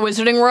in at the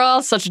Wizarding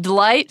World. Such a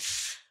delight.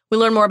 We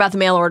learn more about the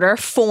mail order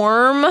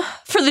form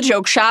for the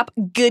joke shop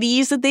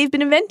goodies that they've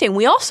been inventing.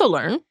 We also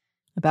learn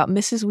about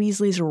Mrs.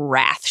 Weasley's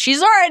wrath.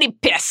 She's already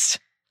pissed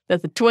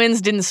that the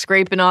twins didn't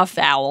scrape enough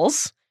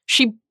owls.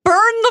 She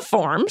burned the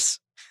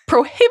forms,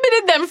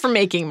 prohibited them from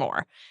making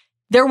more.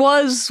 There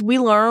was, we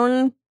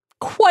learn,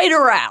 quite a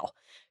row.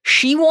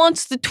 She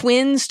wants the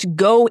twins to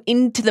go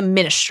into the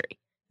ministry.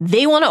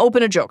 They want to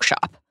open a joke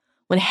shop.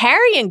 When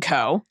Harry and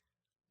co.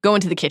 go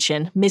into the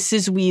kitchen,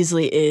 Mrs.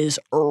 Weasley is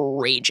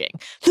raging.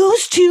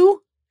 Those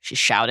two, she's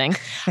shouting,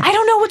 I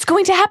don't know what's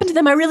going to happen to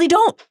them. I really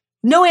don't.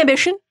 No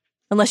ambition,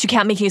 unless you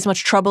count making as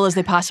much trouble as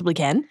they possibly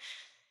can.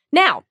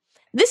 Now,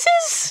 this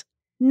is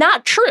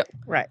not true.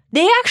 Right.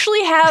 They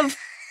actually have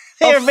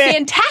a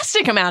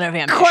fantastic amount of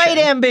ambition. Quite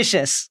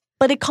ambitious.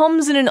 But it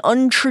comes in an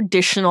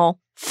untraditional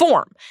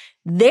form.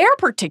 Their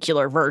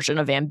particular version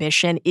of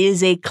ambition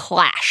is a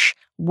clash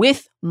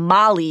with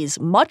Molly's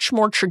much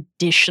more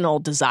traditional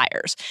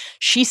desires.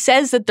 She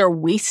says that they're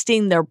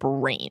wasting their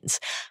brains.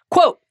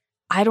 Quote,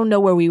 I don't know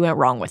where we went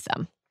wrong with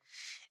them.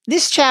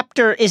 This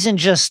chapter isn't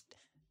just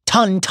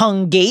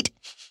tongue gate.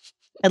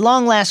 At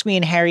long last, we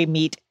and Harry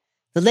meet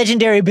the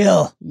legendary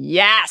Bill.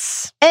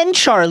 Yes. And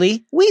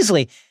Charlie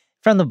Weasley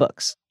from the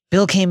books.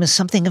 Bill came as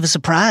something of a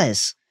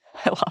surprise.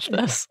 I love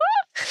this.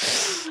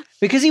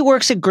 Because he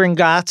works at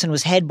Gringotts and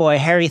was head boy,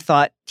 Harry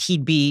thought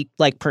he'd be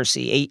like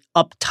Percy,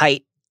 a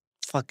uptight,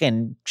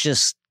 fucking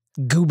just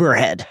goober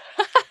head.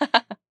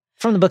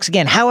 From the books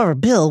again. However,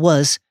 Bill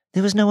was,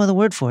 there was no other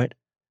word for it,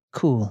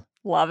 cool.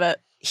 Love it.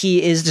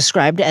 He is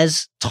described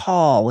as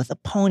tall with a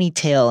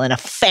ponytail and a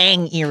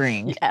fang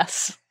earring.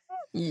 Yes.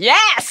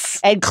 Yes!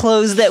 And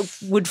clothes that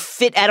would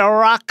fit at a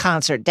rock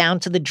concert, down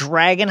to the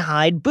dragon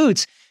hide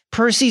boots.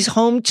 Percy's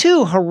home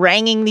too,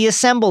 haranguing the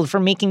assembled for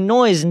making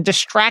noise and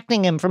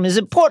distracting him from his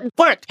important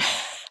work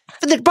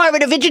for the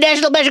Department of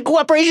International Magic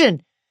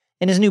Cooperation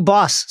and his new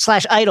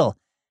boss/idol,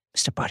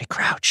 Mr. Barty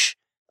Crouch,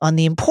 on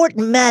the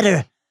important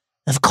matter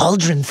of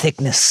cauldron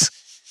thickness.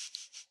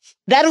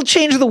 That'll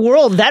change the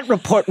world, that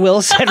report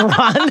will, said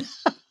Ron.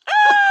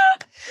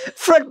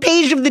 Front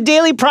page of the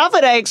Daily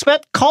Prophet, I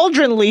expect.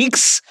 Cauldron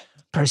leaks.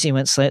 Percy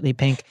went slightly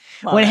pink.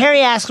 When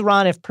Harry asks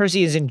Ron if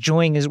Percy is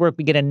enjoying his work,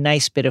 we get a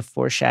nice bit of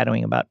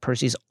foreshadowing about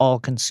Percy's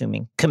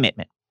all-consuming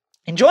commitment.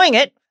 Enjoying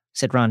it,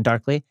 said Ron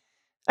darkly.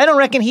 I don't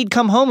reckon he'd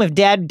come home if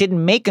Dad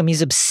didn't make him.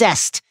 He's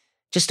obsessed.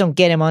 Just don't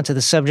get him onto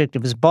the subject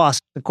of his boss.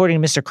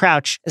 According to Mr.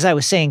 Crouch, as I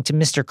was saying to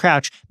Mr.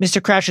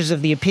 Crouch is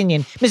of the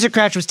opinion, Mr.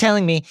 Crouch was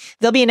telling me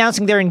they'll be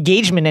announcing their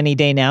engagement any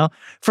day now.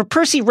 For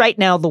Percy right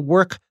now, the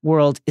work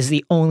world is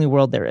the only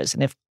world there is.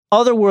 And if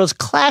other worlds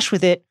clash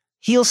with it,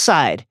 he'll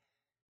side.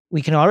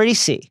 We can already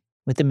see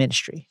with the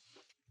ministry.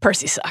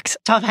 Percy sucks.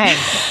 Tough hang,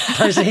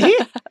 Percy.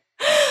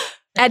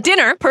 At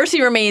dinner, Percy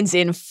remains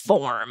in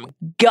form,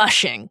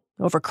 gushing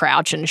over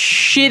Crouch and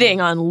shitting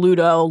on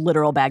Ludo,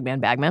 literal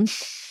bagman.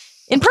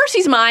 In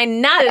Percy's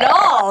mind, not at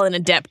all an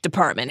adept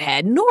department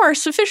head, nor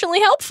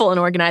sufficiently helpful in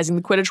organizing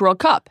the Quidditch World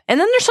Cup. And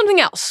then there's something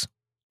else.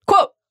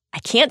 Quote, I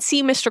can't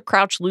see Mr.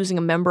 Crouch losing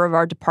a member of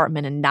our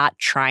department and not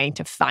trying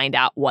to find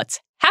out what's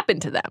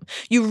happened to them.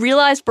 You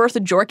realize Bertha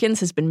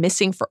Jorkins has been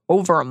missing for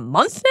over a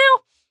month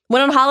now?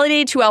 Went on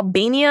holiday to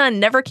Albania and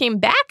never came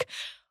back?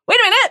 Wait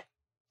a minute!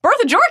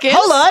 Bertha Jorkins?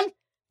 Hold on!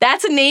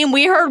 That's a name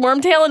we heard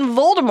Wormtail and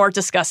Voldemort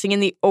discussing in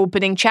the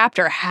opening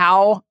chapter.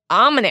 How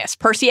ominous.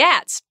 Percy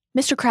adds,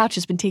 Mr. Crouch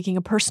has been taking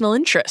a personal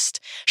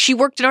interest. She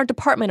worked in our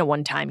department at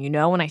one time,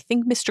 and I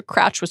think Mr.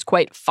 Crouch was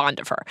quite fond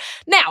of her.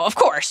 Now, of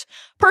course,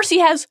 Percy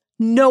has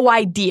no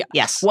idea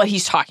what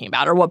he's talking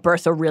about or what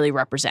Bertha really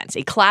represents.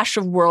 A clash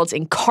of worlds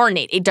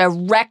incarnate, a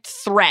direct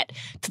threat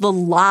to the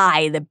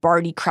lie that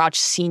Barty Crouch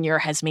Sr.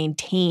 has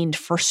maintained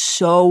for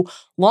so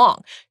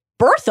long.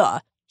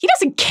 Bertha, he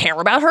doesn't care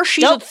about her.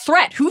 She's a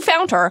threat. Who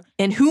found her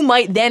and who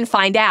might then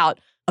find out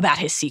about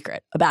his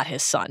secret, about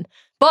his son.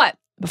 But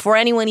before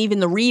anyone, even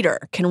the reader,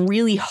 can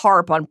really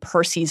harp on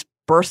Percy's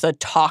Bertha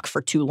talk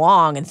for too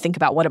long and think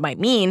about what it might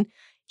mean,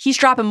 he's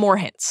dropping more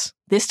hints,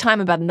 this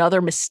time about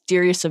another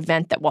mysterious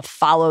event that will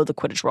follow the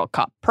Quidditch World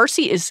Cup.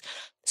 Percy is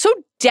so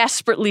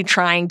desperately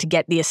trying to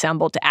get the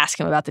assembled to ask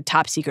him about the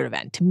top secret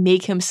event, to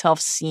make himself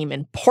seem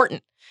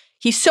important.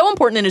 He's so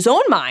important in his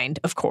own mind,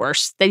 of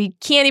course, that he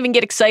can't even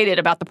get excited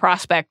about the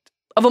prospect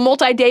of a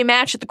multi-day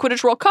match at the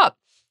Quidditch World Cup.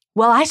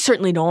 Well, I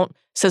certainly don't,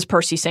 says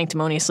Percy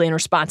sanctimoniously in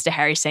response to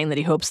Harry saying that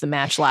he hopes the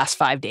match lasts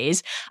 5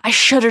 days. I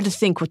shudder to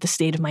think what the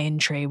state of my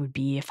in-tray would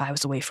be if I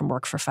was away from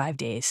work for 5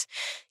 days.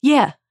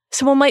 Yeah,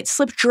 someone might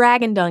slip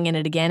dragon dung in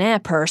it again,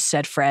 Perce,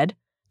 said Fred.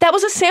 That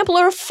was a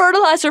sampler of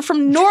fertilizer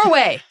from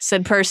Norway,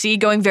 said Percy,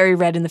 going very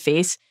red in the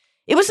face.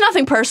 It was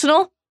nothing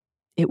personal.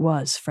 It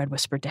was, Fred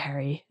whispered to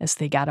Harry as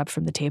they got up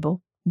from the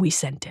table. We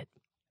sent it.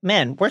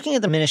 Man, working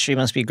at the ministry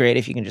must be great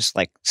if you can just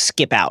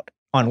skip out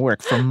on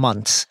work for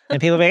months. And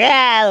people be like,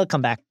 they'll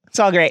come back. It's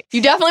all great.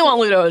 You definitely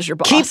want Ludo as your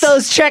boss. Keep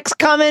those checks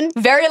coming.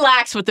 Very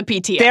lax with the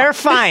PTO. They're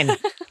fine.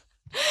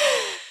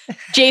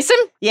 Jason?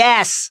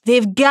 Yes.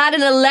 They've got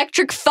an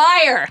electric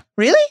fire.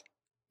 Really?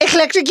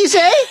 Electric, you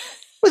say?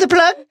 With a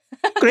plug?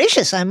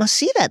 Gracious, I must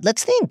see that.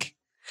 Let's think.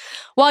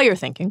 While you're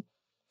thinking,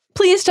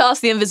 please toss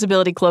the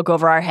invisibility cloak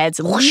over our heads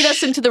and lead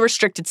us into the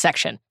restricted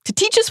section to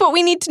teach us what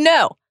we need to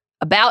know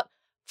about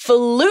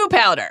Floo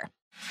powder.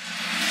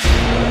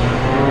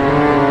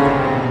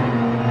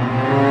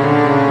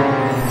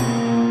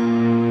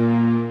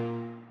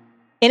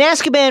 In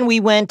Azkaban, we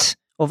went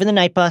over the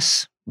night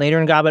bus.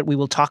 Later in Goblet, we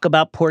will talk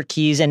about port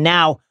keys, and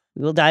now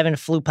we will dive into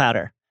Floo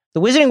powder.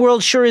 The Wizarding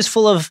World sure is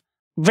full of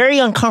very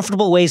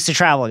uncomfortable ways to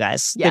travel,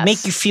 guys. Yes. They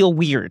make you feel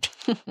weird.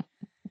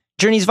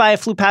 Journeys via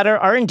Floo powder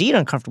are indeed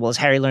uncomfortable. As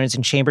Harry learns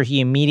in Chamber, he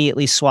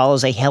immediately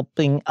swallows a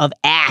helping of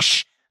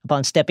ash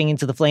upon stepping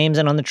into the flames,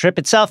 and on the trip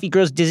itself, he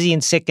grows dizzy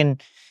and sick and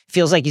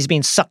feels like he's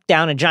being sucked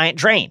down a giant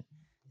drain.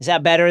 Is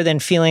that better than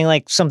feeling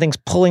like something's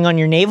pulling on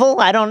your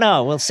navel? I don't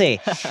know. We'll see.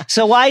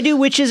 So why do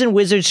witches and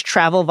wizards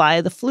travel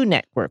via the Floo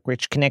Network,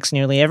 which connects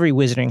nearly every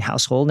wizarding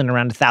household and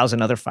around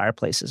 1,000 other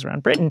fireplaces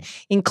around Britain,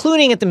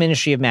 including at the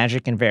Ministry of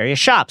Magic and various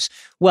shops?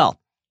 Well,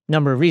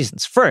 number of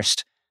reasons.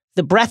 First,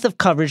 the breadth of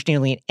coverage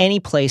nearly in any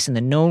place in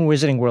the known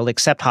wizarding world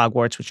except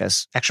Hogwarts, which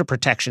has extra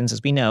protections,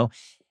 as we know,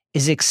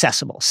 is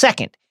accessible.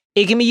 Second,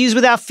 it can be used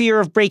without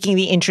fear of breaking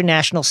the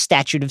international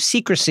statute of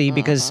secrecy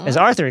because, as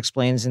Arthur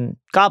explains in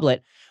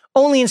Goblet,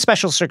 only in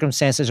special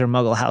circumstances are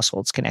Muggle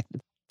households connected.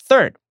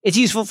 Third, it's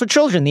useful for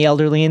children, the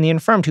elderly, and the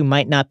infirmed who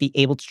might not be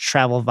able to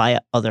travel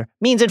via other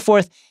means. And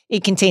fourth,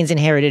 it contains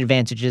inherited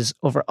advantages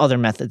over other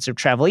methods of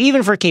travel,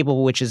 even for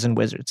capable witches and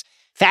wizards.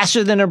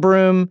 Faster than a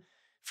broom,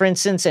 for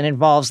instance, and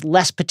involves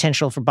less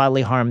potential for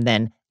bodily harm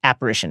than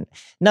apparition.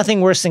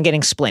 Nothing worse than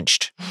getting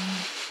splinched.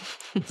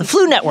 The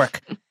Floo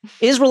Network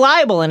is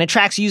reliable and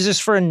attracts users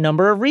for a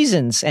number of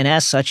reasons, and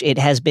as such, it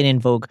has been in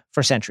vogue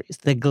for centuries.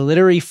 The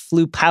glittery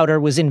Floo powder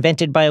was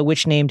invented by a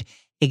witch named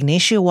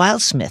Ignatia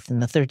Wildsmith in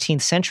the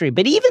 13th century,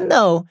 but even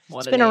though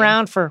it's been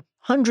around for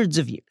hundreds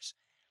of years,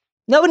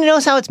 nobody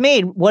knows how it's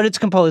made, what it's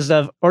composed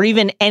of, or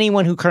even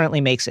anyone who currently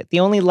makes it. The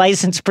only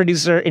licensed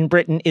producer in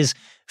Britain is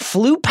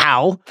Floo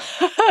Pow,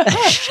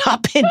 a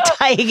shop in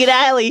Diagon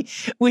Alley,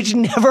 which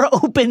never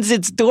opens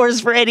its doors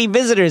for any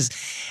visitors.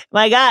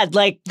 My God,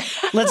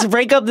 let's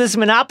break up this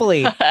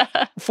monopoly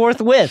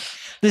forthwith.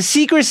 The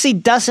secrecy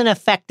doesn't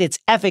affect its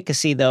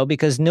efficacy, though,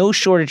 because no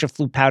shortage of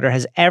Floo powder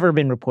has ever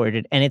been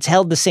reported, and it's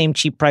held the same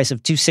cheap price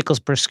of 2 sickles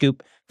per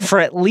scoop for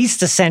at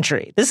least a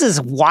century. This is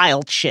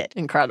wild shit.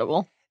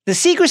 Incredible. The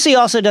secrecy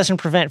also doesn't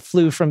prevent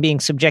Floo from being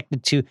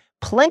subjected to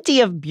plenty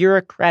of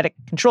bureaucratic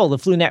control. The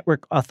Floo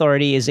Network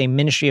Authority is a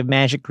Ministry of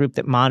Magic group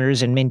that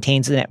monitors and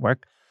maintains the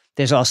network.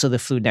 There's also the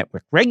Floo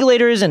Network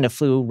Regulators and the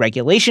Floo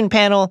Regulation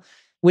Panel,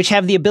 which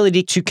have the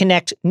ability to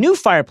connect new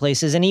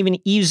fireplaces and even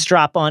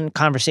eavesdrop on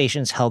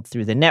conversations held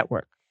through the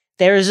network.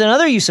 There is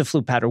another use of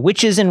Floo powder.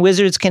 Witches and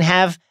wizards can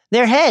have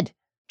their head,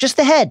 just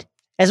the head,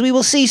 as we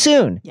will see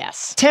soon.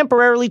 Yes.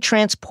 Temporarily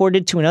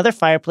transported to another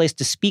fireplace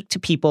to speak to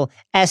people,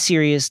 as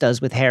Sirius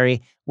does with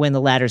Harry when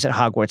the latter's at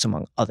Hogwarts,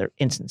 among other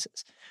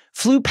instances.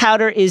 Floo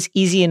powder is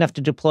easy enough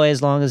to deploy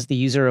as long as the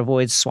user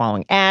avoids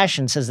swallowing ash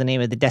and says the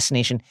name of the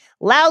destination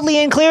loudly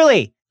and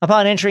clearly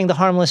upon entering the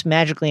harmless,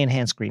 magically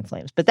enhanced green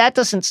flames. But that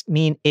doesn't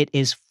mean it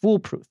is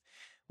foolproof.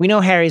 We know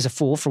Harry's a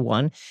fool, for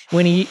one,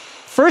 when he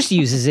first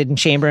uses it in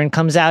Chamber and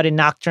comes out in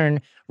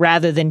Nocturne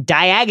rather than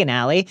Diagon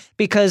Alley,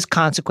 because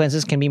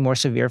consequences can be more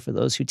severe for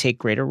those who take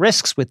greater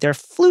risks with their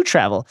Floo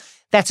travel.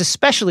 That's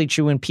especially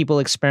true when people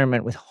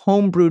experiment with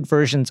homebrewed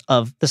versions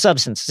of the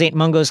substance. St.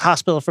 Mungo's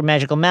Hospital for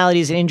Magical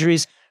Maladies and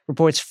Injuries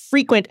reports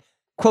frequent,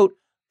 quote,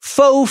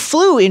 faux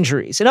Floo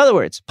injuries. In other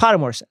words,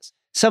 Pottermore says,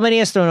 somebody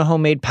has thrown a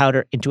homemade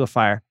powder into a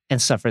fire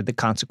and suffered the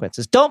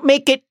consequences. Don't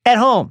make it at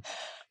home.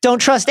 Don't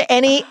trust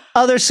any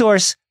other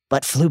source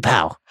but Floo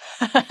Pow.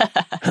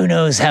 Who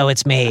knows how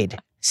it's made?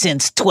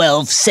 Since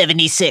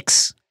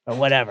 1276 or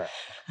whatever.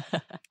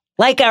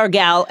 Like our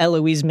gal,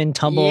 Eloise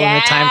Mintumble,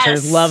 and the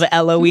Timeshers love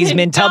Eloise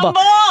Mintumble.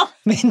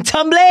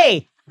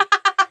 Mintumble!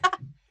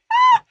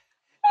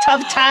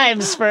 Tough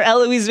times for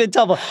Eloise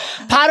Mintumble.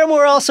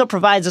 Pottermore also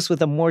provides us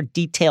with a more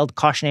detailed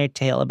cautionary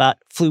tale about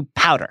Floo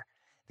powder.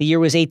 The year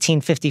was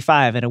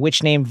 1855, and a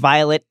witch named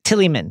Violet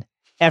Tillyman,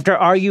 after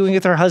arguing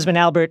with her husband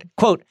Albert,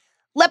 quote,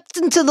 leapt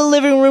into the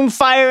living room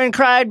fire and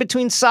cried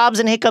between sobs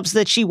and hiccups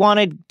that she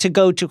wanted to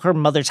go to her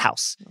mother's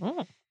house.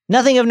 Oh.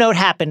 Nothing of note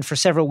happened for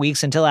several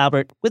weeks until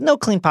Albert, with no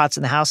clean pots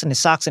in the house and his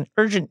socks in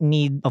urgent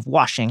need of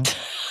washing,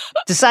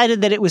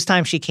 decided that it was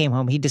time she came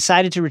home. He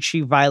decided to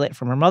retrieve Violet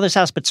from her mother's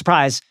house, but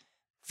surprise,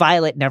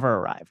 Violet never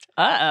arrived.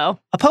 Uh-oh.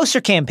 A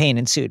poster campaign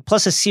ensued,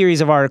 plus a series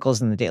of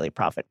articles in the Daily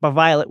Prophet, but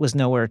Violet was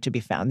nowhere to be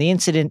found. The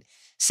incident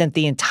sent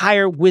the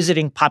entire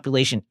wizarding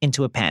population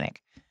into a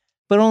panic,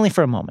 but only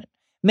for a moment.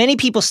 Many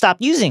people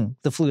stopped using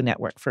the Floo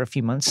Network for a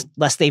few months,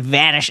 lest they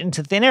vanish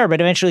into thin air,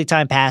 but eventually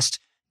time passed,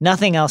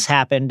 nothing else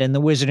happened, and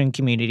the wizarding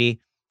community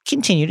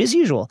continued as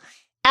usual.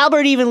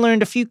 Albert even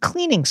learned a few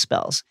cleaning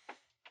spells.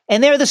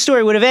 And there the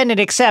story would have ended,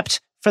 except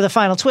for the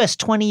final twist.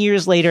 20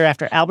 years later,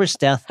 after Albert's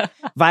death,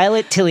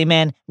 Violet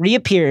Tillyman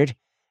reappeared.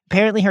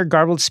 Apparently her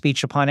garbled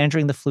speech upon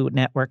entering the Floo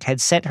Network had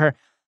sent her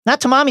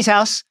not to Mommy's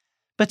house,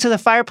 but to the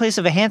fireplace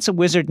of a handsome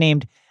wizard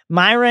named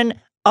Myron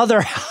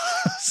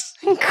Otherhouse.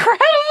 Incredible!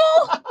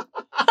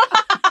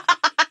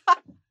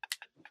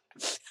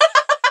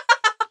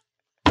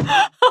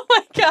 Oh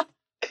my God.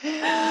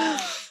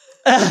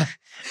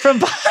 From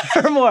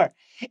Pottermore.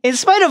 In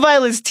spite of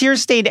Violet's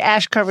tear-stained,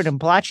 ash-covered, and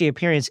blotchy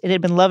appearance, it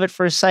had been love at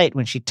first sight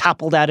when she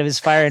toppled out of his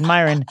fire, and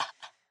Myron,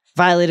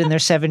 Violet, and their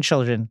 7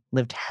 children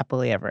lived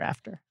happily ever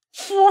after.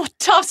 Oh,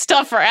 tough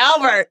stuff for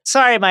Albert.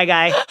 Sorry, my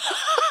guy.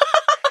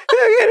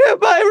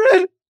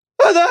 Myron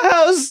of the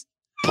house.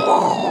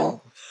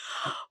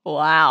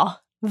 Wow.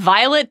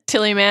 Violet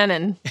Tillyman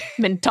and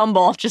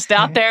Mintumble just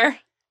out there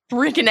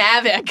wreaking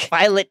havoc.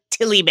 Violet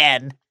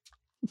Tillyman.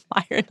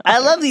 I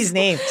love these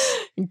names.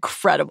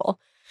 Incredible.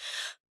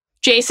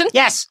 Jason?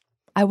 Yes.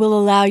 I will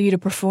allow you to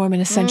perform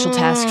an essential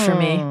task for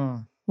me.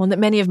 One that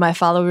many of my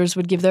followers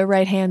would give their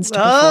right hands to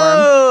perform.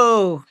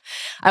 Oh!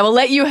 I will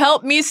let you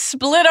help me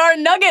split our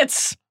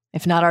nuggets,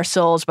 if not our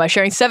souls, by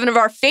sharing 7 of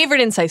our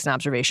favorite insights and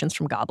observations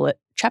from Goblet,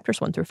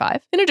 chapters 1 through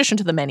 5, in addition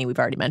to the many we've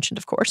already mentioned,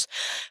 of course,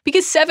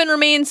 because 7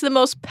 remains the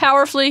most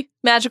powerfully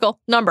magical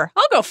number.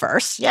 I'll go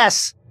first.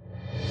 Yes.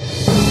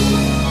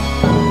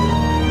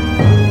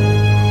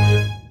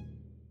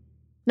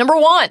 Number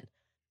 1.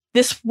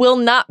 This will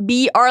not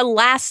be our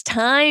last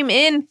time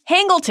in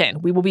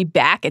Hangleton. We will be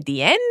back at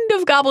the end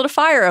of Goblet of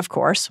Fire, of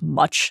course,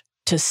 much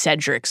to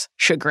Cedric's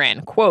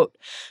chagrin. Quote,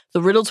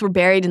 the riddles were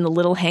buried in the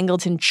little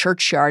Hangleton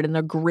churchyard, and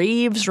their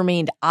graves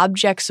remained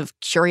objects of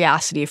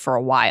curiosity for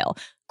a while.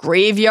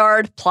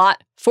 Graveyard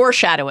plot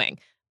foreshadowing.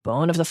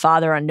 Bone of the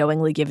father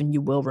unknowingly given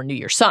you will renew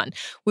your son.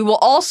 We will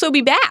also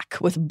be back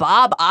with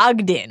Bob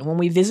Ogden when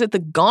we visit the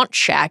Gaunt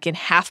Shack in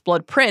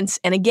Half-Blood Prince,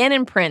 and again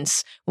in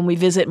Prince when we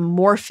visit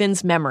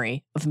Morfin's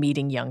memory of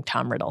meeting young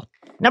Tom Riddle.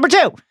 Number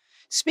 2.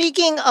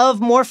 Speaking of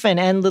Morfin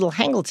and Little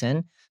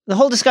Hangleton, the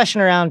whole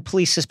discussion around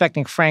police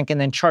suspecting Frank and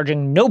then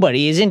charging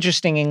nobody is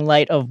interesting in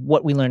light of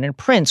what we learned in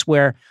Prince,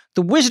 where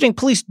the wizarding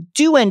police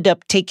do end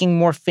up taking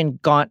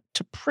Morfin Gaunt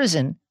to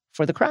prison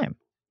for the crime.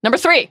 Number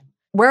 3.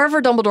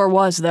 Wherever Dumbledore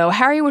was, though,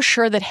 Harry was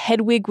sure that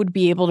Hedwig would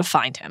be able to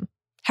find him.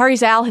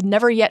 Harry's owl had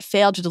never yet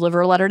failed to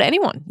deliver a letter to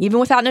anyone, even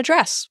without an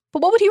address.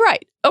 But what would he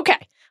write? Okay,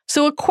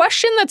 so a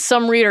question that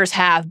some readers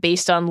have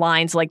based on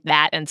lines like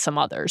that and some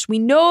others. We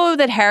know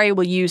that Harry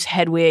will use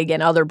Hedwig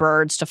and other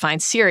birds to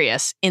find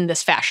Sirius in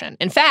this fashion.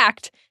 In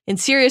fact, in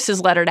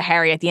Sirius's letter to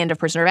Harry at the end of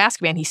Prisoner of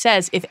Azkaban, he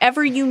says, "If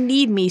ever you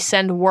need me,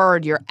 send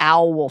word, your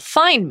owl will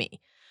find me."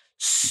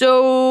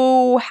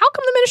 So how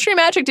come the Ministry of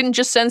Magic didn't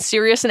just send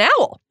Sirius an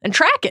owl and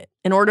track it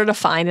in order to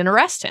find and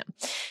arrest him?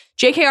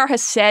 JKR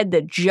has said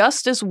that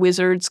just as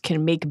wizards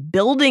can make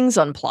buildings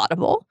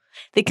unplottable,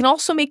 they can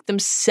also make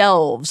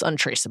themselves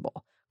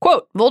untraceable.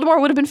 Quote, Voldemort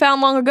would have been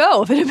found long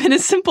ago if it had been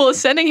as simple as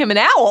sending him an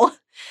owl.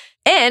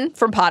 And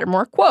from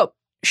Pottermore, quote,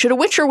 should a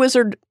witch or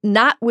wizard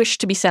not wish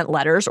to be sent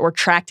letters or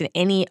tracked in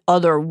any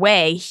other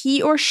way,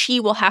 he or she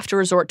will have to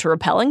resort to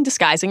repelling,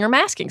 disguising, or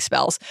masking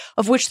spells,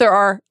 of which there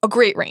are a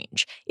great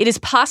range. It is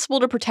possible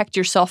to protect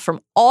yourself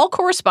from all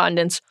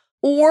correspondence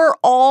or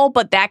all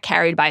but that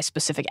carried by a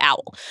specific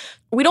owl.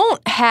 We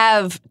don't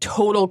have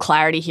total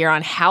clarity here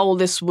on how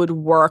this would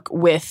work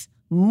with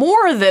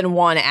more than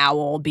one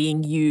owl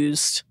being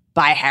used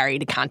by Harry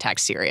to contact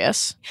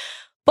Sirius,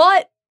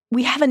 but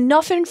we have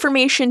enough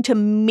information to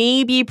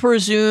maybe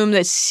presume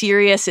that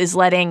Sirius is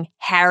letting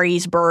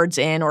Harry's birds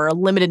in, or a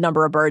limited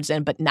number of birds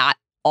in, but not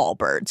all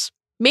birds.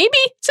 Maybe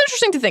it's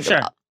interesting to think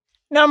about.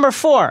 Number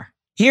 4.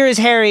 Here is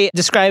Harry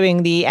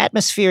describing the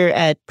atmosphere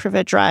at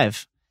Privet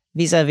Drive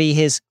vis-a-vis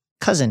his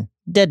cousin,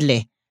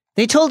 Dudley.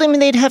 They told him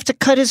they'd have to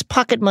cut his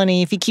pocket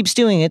money if he keeps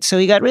doing it, so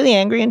he got really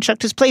angry and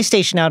chucked his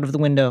PlayStation out of the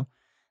window.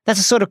 That's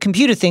a sort of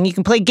computer thing you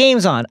can play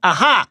games on.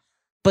 Aha!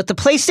 But the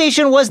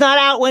PlayStation was not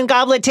out when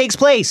Goblet takes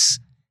place.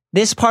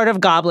 This part of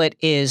Goblet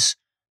is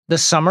the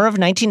summer of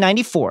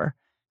 1994.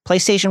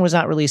 PlayStation was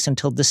not released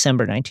until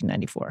December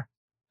 1994.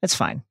 That's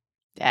fine.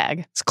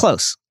 Dag. It's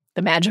close.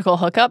 The magical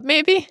hookup,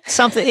 maybe?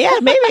 Something, yeah,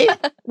 maybe.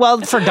 Well,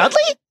 for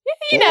Dudley?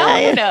 Who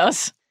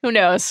knows? Who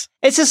knows?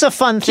 It's just a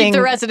fun thing. Keep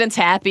the residents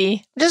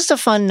happy. Just a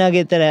fun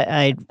nugget that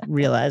I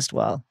realized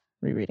while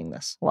rereading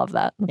this. Love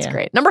that. That's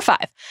great. Number 5.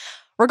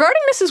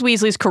 Regarding Mrs.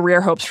 Weasley's career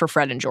hopes for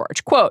Fred and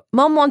George, quote,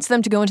 Mom wants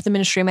them to go into the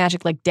Ministry of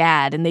Magic like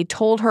Dad, and they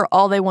told her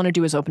all they want to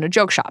do is open a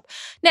joke shop.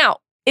 Now,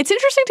 it's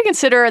interesting to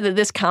consider that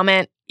this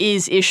comment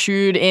is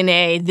issued in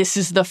a this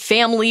is the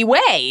family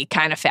way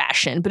kind of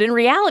fashion, but in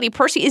reality,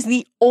 Percy is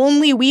the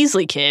only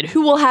Weasley kid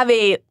who will have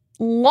a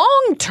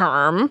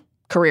long-term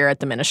career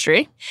at the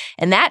Ministry,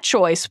 and that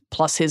choice,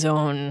 plus his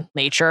own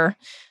nature,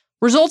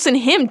 results in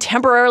him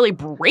temporarily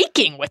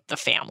breaking with the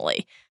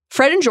family.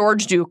 Fred and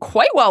George do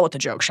quite well with the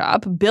joke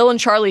shop. Bill and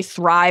Charlie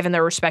thrive in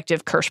their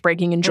respective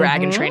curse-breaking and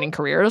dragon training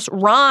careers.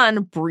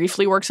 Ron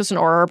briefly works as an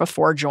Auror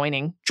before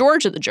joining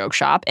George at the joke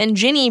shop. And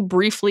Ginny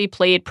briefly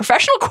played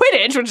professional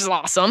Quidditch, which is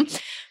awesome,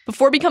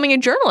 before becoming a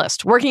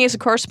journalist, working as a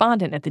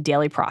correspondent at the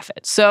Daily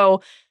Prophet.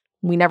 So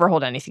we never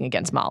hold anything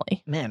against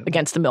Molly,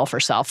 against the MILF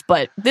herself.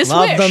 But this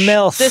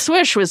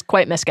wish was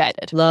quite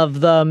misguided. Love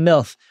the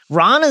MILF.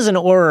 Ron as an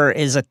Auror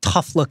is a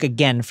tough look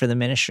again for the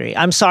Ministry.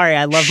 I'm sorry,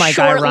 I love my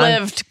guy Ron.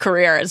 Short-lived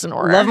career as an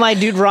Auror. Love my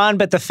dude Ron,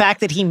 but the fact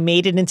that he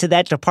made it into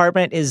that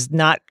department is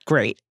not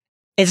great.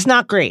 It's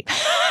not great.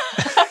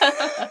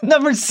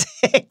 Number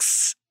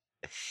 6.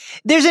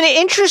 There's an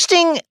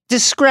interesting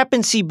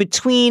discrepancy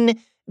between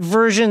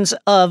versions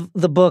of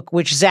the book,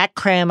 which Zach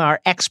Cram,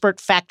 our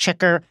expert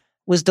fact-checker,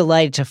 was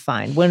delighted to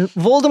find. When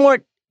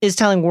Voldemort is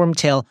telling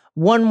Wormtail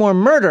one more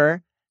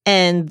murder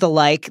and the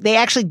like, they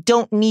actually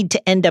don't need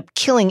to end up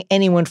killing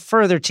anyone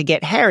further to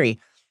get Harry.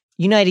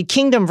 United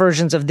Kingdom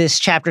versions of this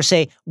chapter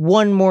say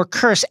one more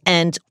curse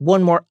and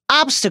one more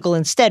obstacle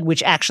instead,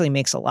 which actually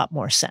makes a lot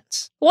more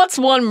sense. What's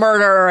one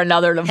murder or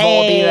another to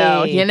Voldy,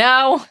 though? You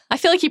know? I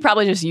feel like he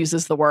probably just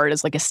uses the word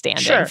as like a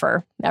stand-in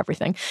for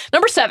everything.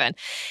 Number 7.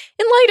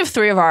 In light of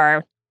 3 of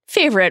our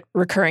favorite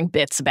recurring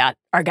bits about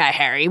our guy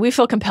Harry, we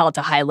feel compelled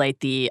to highlight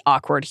the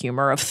awkward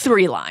humor of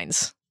 3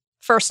 lines.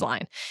 First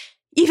line,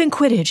 even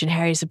Quidditch, in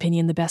Harry's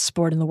opinion, the best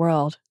sport in the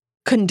world,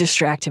 couldn't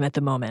distract him at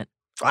the moment.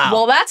 Wow.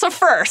 Well, that's a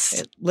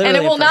first. And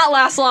it will not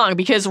last long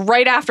because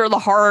right after the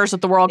horrors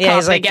at the World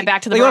Cup, they get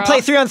back to the You want to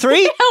play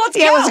 3-on-3? Let's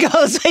go. Let's go.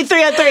 Let's play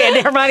 3-on-3.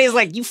 And Hermione's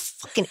like, you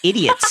fucking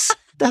idiots.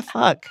 The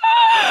fuck?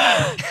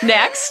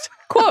 Next,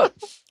 quote,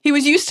 he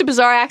was used to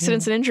bizarre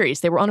accidents and injuries.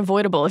 They were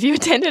unavoidable. If you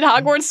attended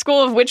Hogwarts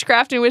School of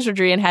Witchcraft and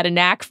Wizardry and had a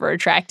knack for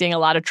attracting a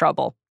lot of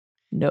trouble,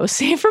 no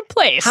safer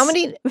place How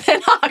many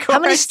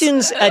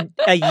students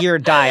a year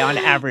die on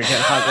average at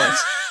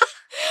Hogwarts?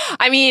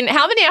 I mean,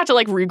 how many have to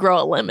like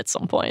regrow a limb at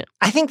some point?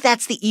 I think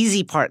that's the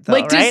easy part, though,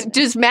 like,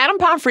 does Madame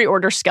Pomfrey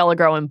order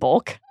Skelligro in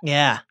bulk?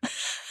 Yeah.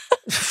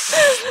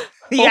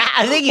 Yeah,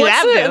 I think you What's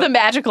have to. the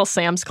magical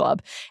Sam's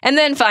Club. And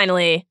then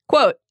finally,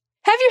 quote,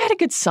 "Have you had a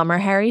good summer,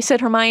 Harry?"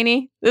 said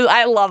Hermione.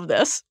 I love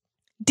this.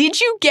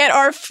 "Did you get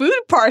our food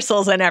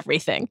parcels and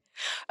everything?"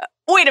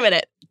 Wait a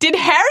minute. Did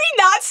Harry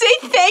not say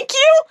thank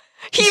you?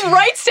 He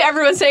writes to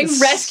everyone saying,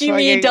 "Rescue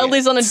me,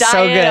 Dudley's on a diet,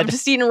 so good. I'm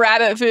just eating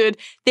rabbit food."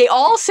 They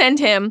all send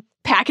him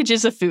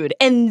packages of food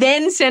and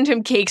then send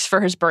him cakes for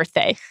his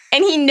birthday.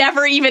 And he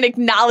never even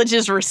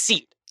acknowledges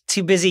receipt.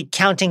 Too busy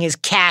counting his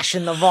cash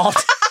in the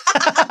vault.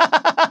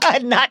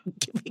 Not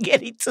giving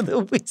any to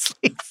the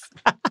Weasleys.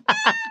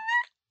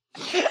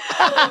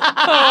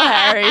 Oh,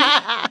 Harry.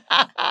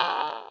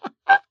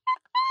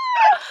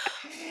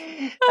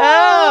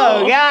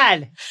 Oh,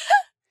 God.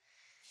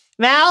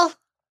 Mal?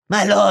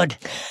 My lord,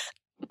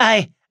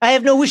 I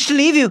have no wish to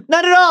leave you.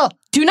 Not at all.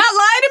 Do not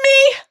lie to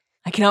me.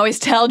 I can always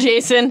tell,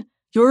 Jason.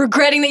 You're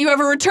regretting that you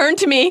ever returned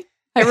to me.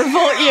 I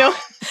revolt you.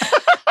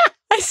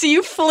 I see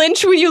you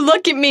flinch when you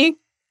look at me.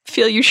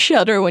 Feel you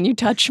shudder when you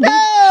touch me.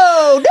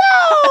 No.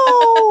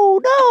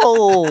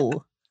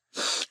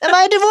 And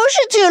my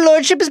devotion to your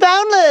lordship is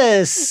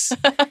boundless.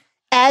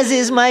 As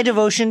is my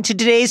devotion to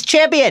today's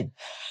champion.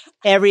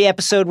 Every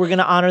episode, we're going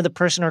to honor the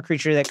person or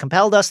creature that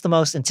compelled us the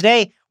most. And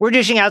today, we're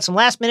dishing out some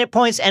last-minute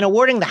points and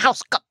awarding the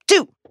House Cup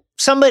to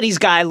somebody's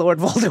guy, Lord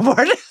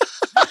Voldemort.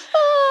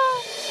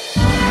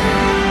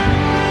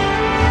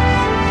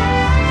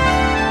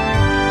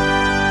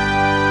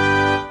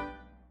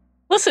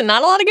 Listen,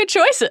 not a lot of good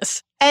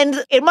choices.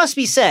 And it must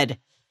be said,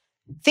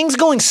 things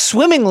going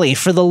swimmingly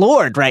for the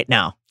Lord right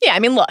now. Yeah, I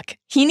mean, look,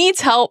 he needs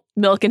help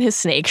milking his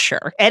snake,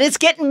 sure. And it's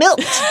getting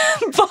milked.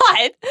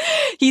 But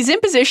he's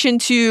in position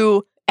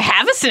to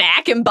have a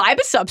snack, imbibe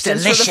a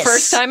substance for the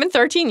first time in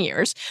 13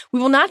 years. We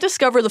will not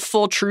discover the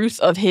full truth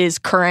of his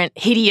current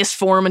hideous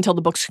form until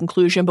the book's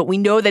conclusion, but we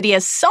know that he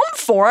has some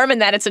form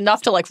and that it's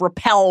enough to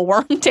repel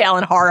Wormtail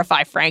and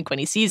horrify Frank when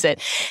he sees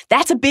it.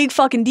 That's a big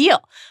fucking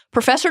deal.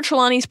 Professor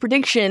Trelawney's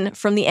prediction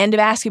from the end of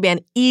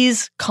Azkaban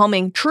is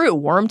coming true.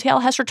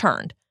 Wormtail has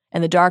returned,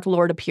 and the Dark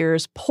Lord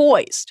appears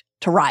poised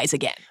to rise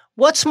again.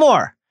 What's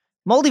more,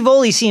 Moldy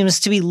Voley seems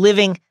to be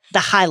living the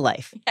high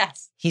life.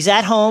 Yes. He's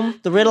at home,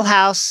 the Riddle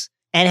House,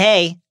 and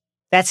hey,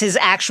 that's his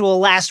actual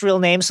last real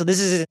name, so this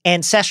is his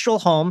ancestral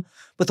home,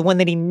 but the one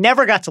that he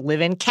never got to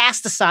live in,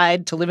 cast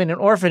aside to live in an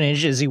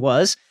orphanage as he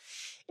was.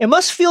 It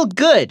must feel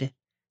good,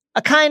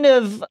 a kind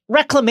of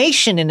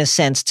reclamation in a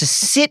sense, to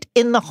sit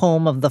in the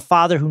home of the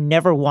father who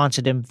never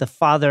wanted him, the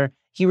father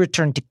he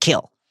returned to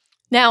kill.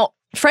 Now,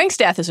 Frank's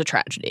death is a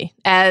tragedy.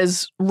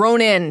 As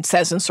Ronan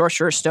says in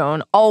Sorcerer's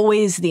Stone,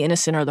 always the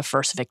innocent are the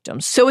first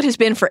victims. So it has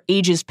been for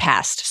ages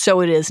past, so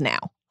it is now.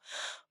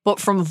 But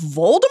from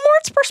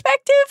Voldemort's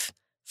perspective,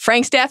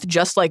 Frank's death,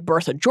 just like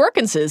Bertha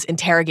Jorkins's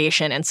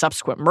interrogation and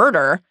subsequent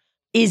murder,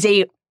 is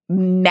a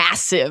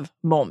massive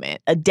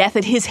moment, a death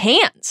at his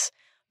hands.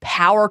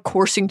 Power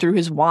coursing through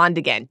his wand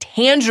again,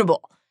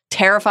 tangible,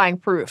 terrifying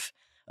proof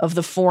of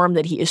the form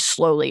that he is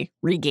slowly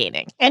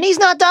regaining. And he's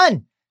not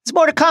done. There's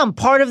more to come.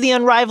 Part of the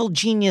unrivaled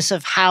genius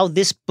of how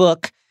this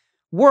book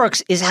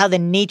works is how the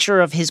nature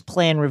of his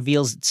plan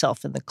reveals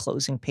itself in the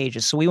closing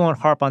pages. So we won't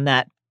harp on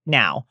that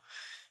now.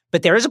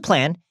 But there is a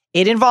plan.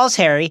 It involves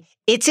Harry.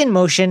 It's in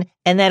motion,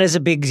 and that is a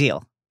big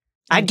deal.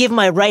 I'd give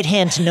my right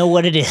hand to know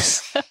what it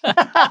is.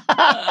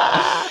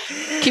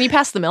 Can you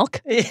pass the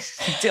milk?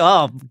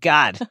 Oh,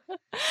 God.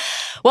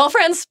 Well,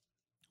 friends,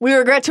 we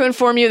regret to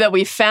inform you that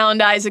we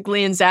found Isaac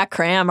Lee and Zach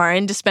Cram, our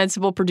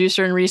indispensable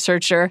producer and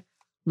researcher,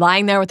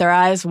 lying there with their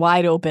eyes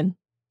wide open,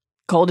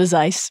 cold as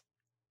ice,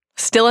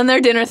 still in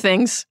their dinner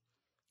things.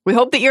 We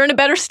hope that you're in a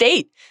better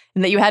state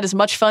and that you had as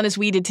much fun as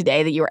we did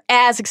today, that you are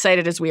as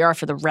excited as we are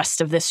for the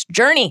rest of this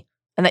journey,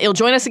 and that you'll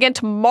join us again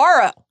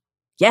tomorrow.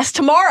 Yes,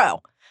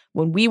 tomorrow,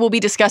 when we will be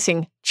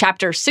discussing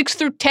chapters 6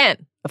 through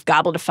 10 of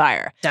Goblet of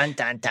Fire. Dun,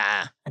 dun,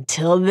 dun.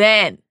 Until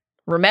then,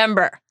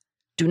 remember,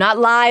 do not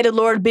lie to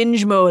Lord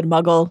Binge Mode,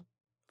 Muggle,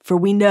 for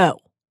we know,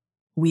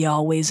 we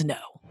always know.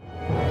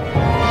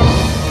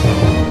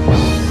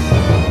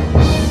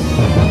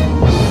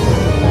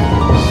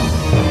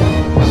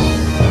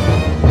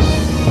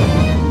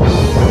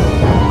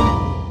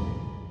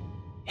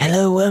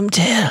 Hello,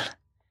 Wormtail.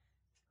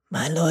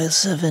 My loyal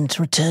servant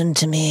returned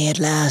to me at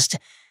last.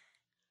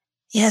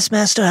 Yes,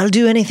 master, I'll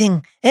do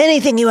anything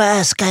you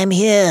ask. I'm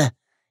here.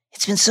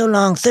 It's been so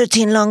long,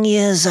 13 long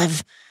years.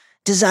 I've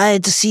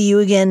desired to see you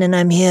again, and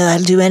I'm here.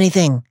 I'll do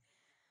anything.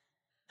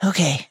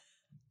 Okay.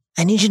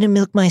 I need you to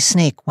milk my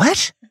snake.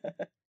 What?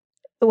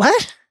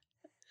 What?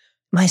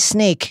 My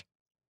snake.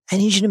 I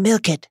need you to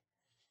milk it.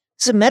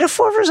 Is it a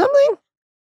metaphor for something?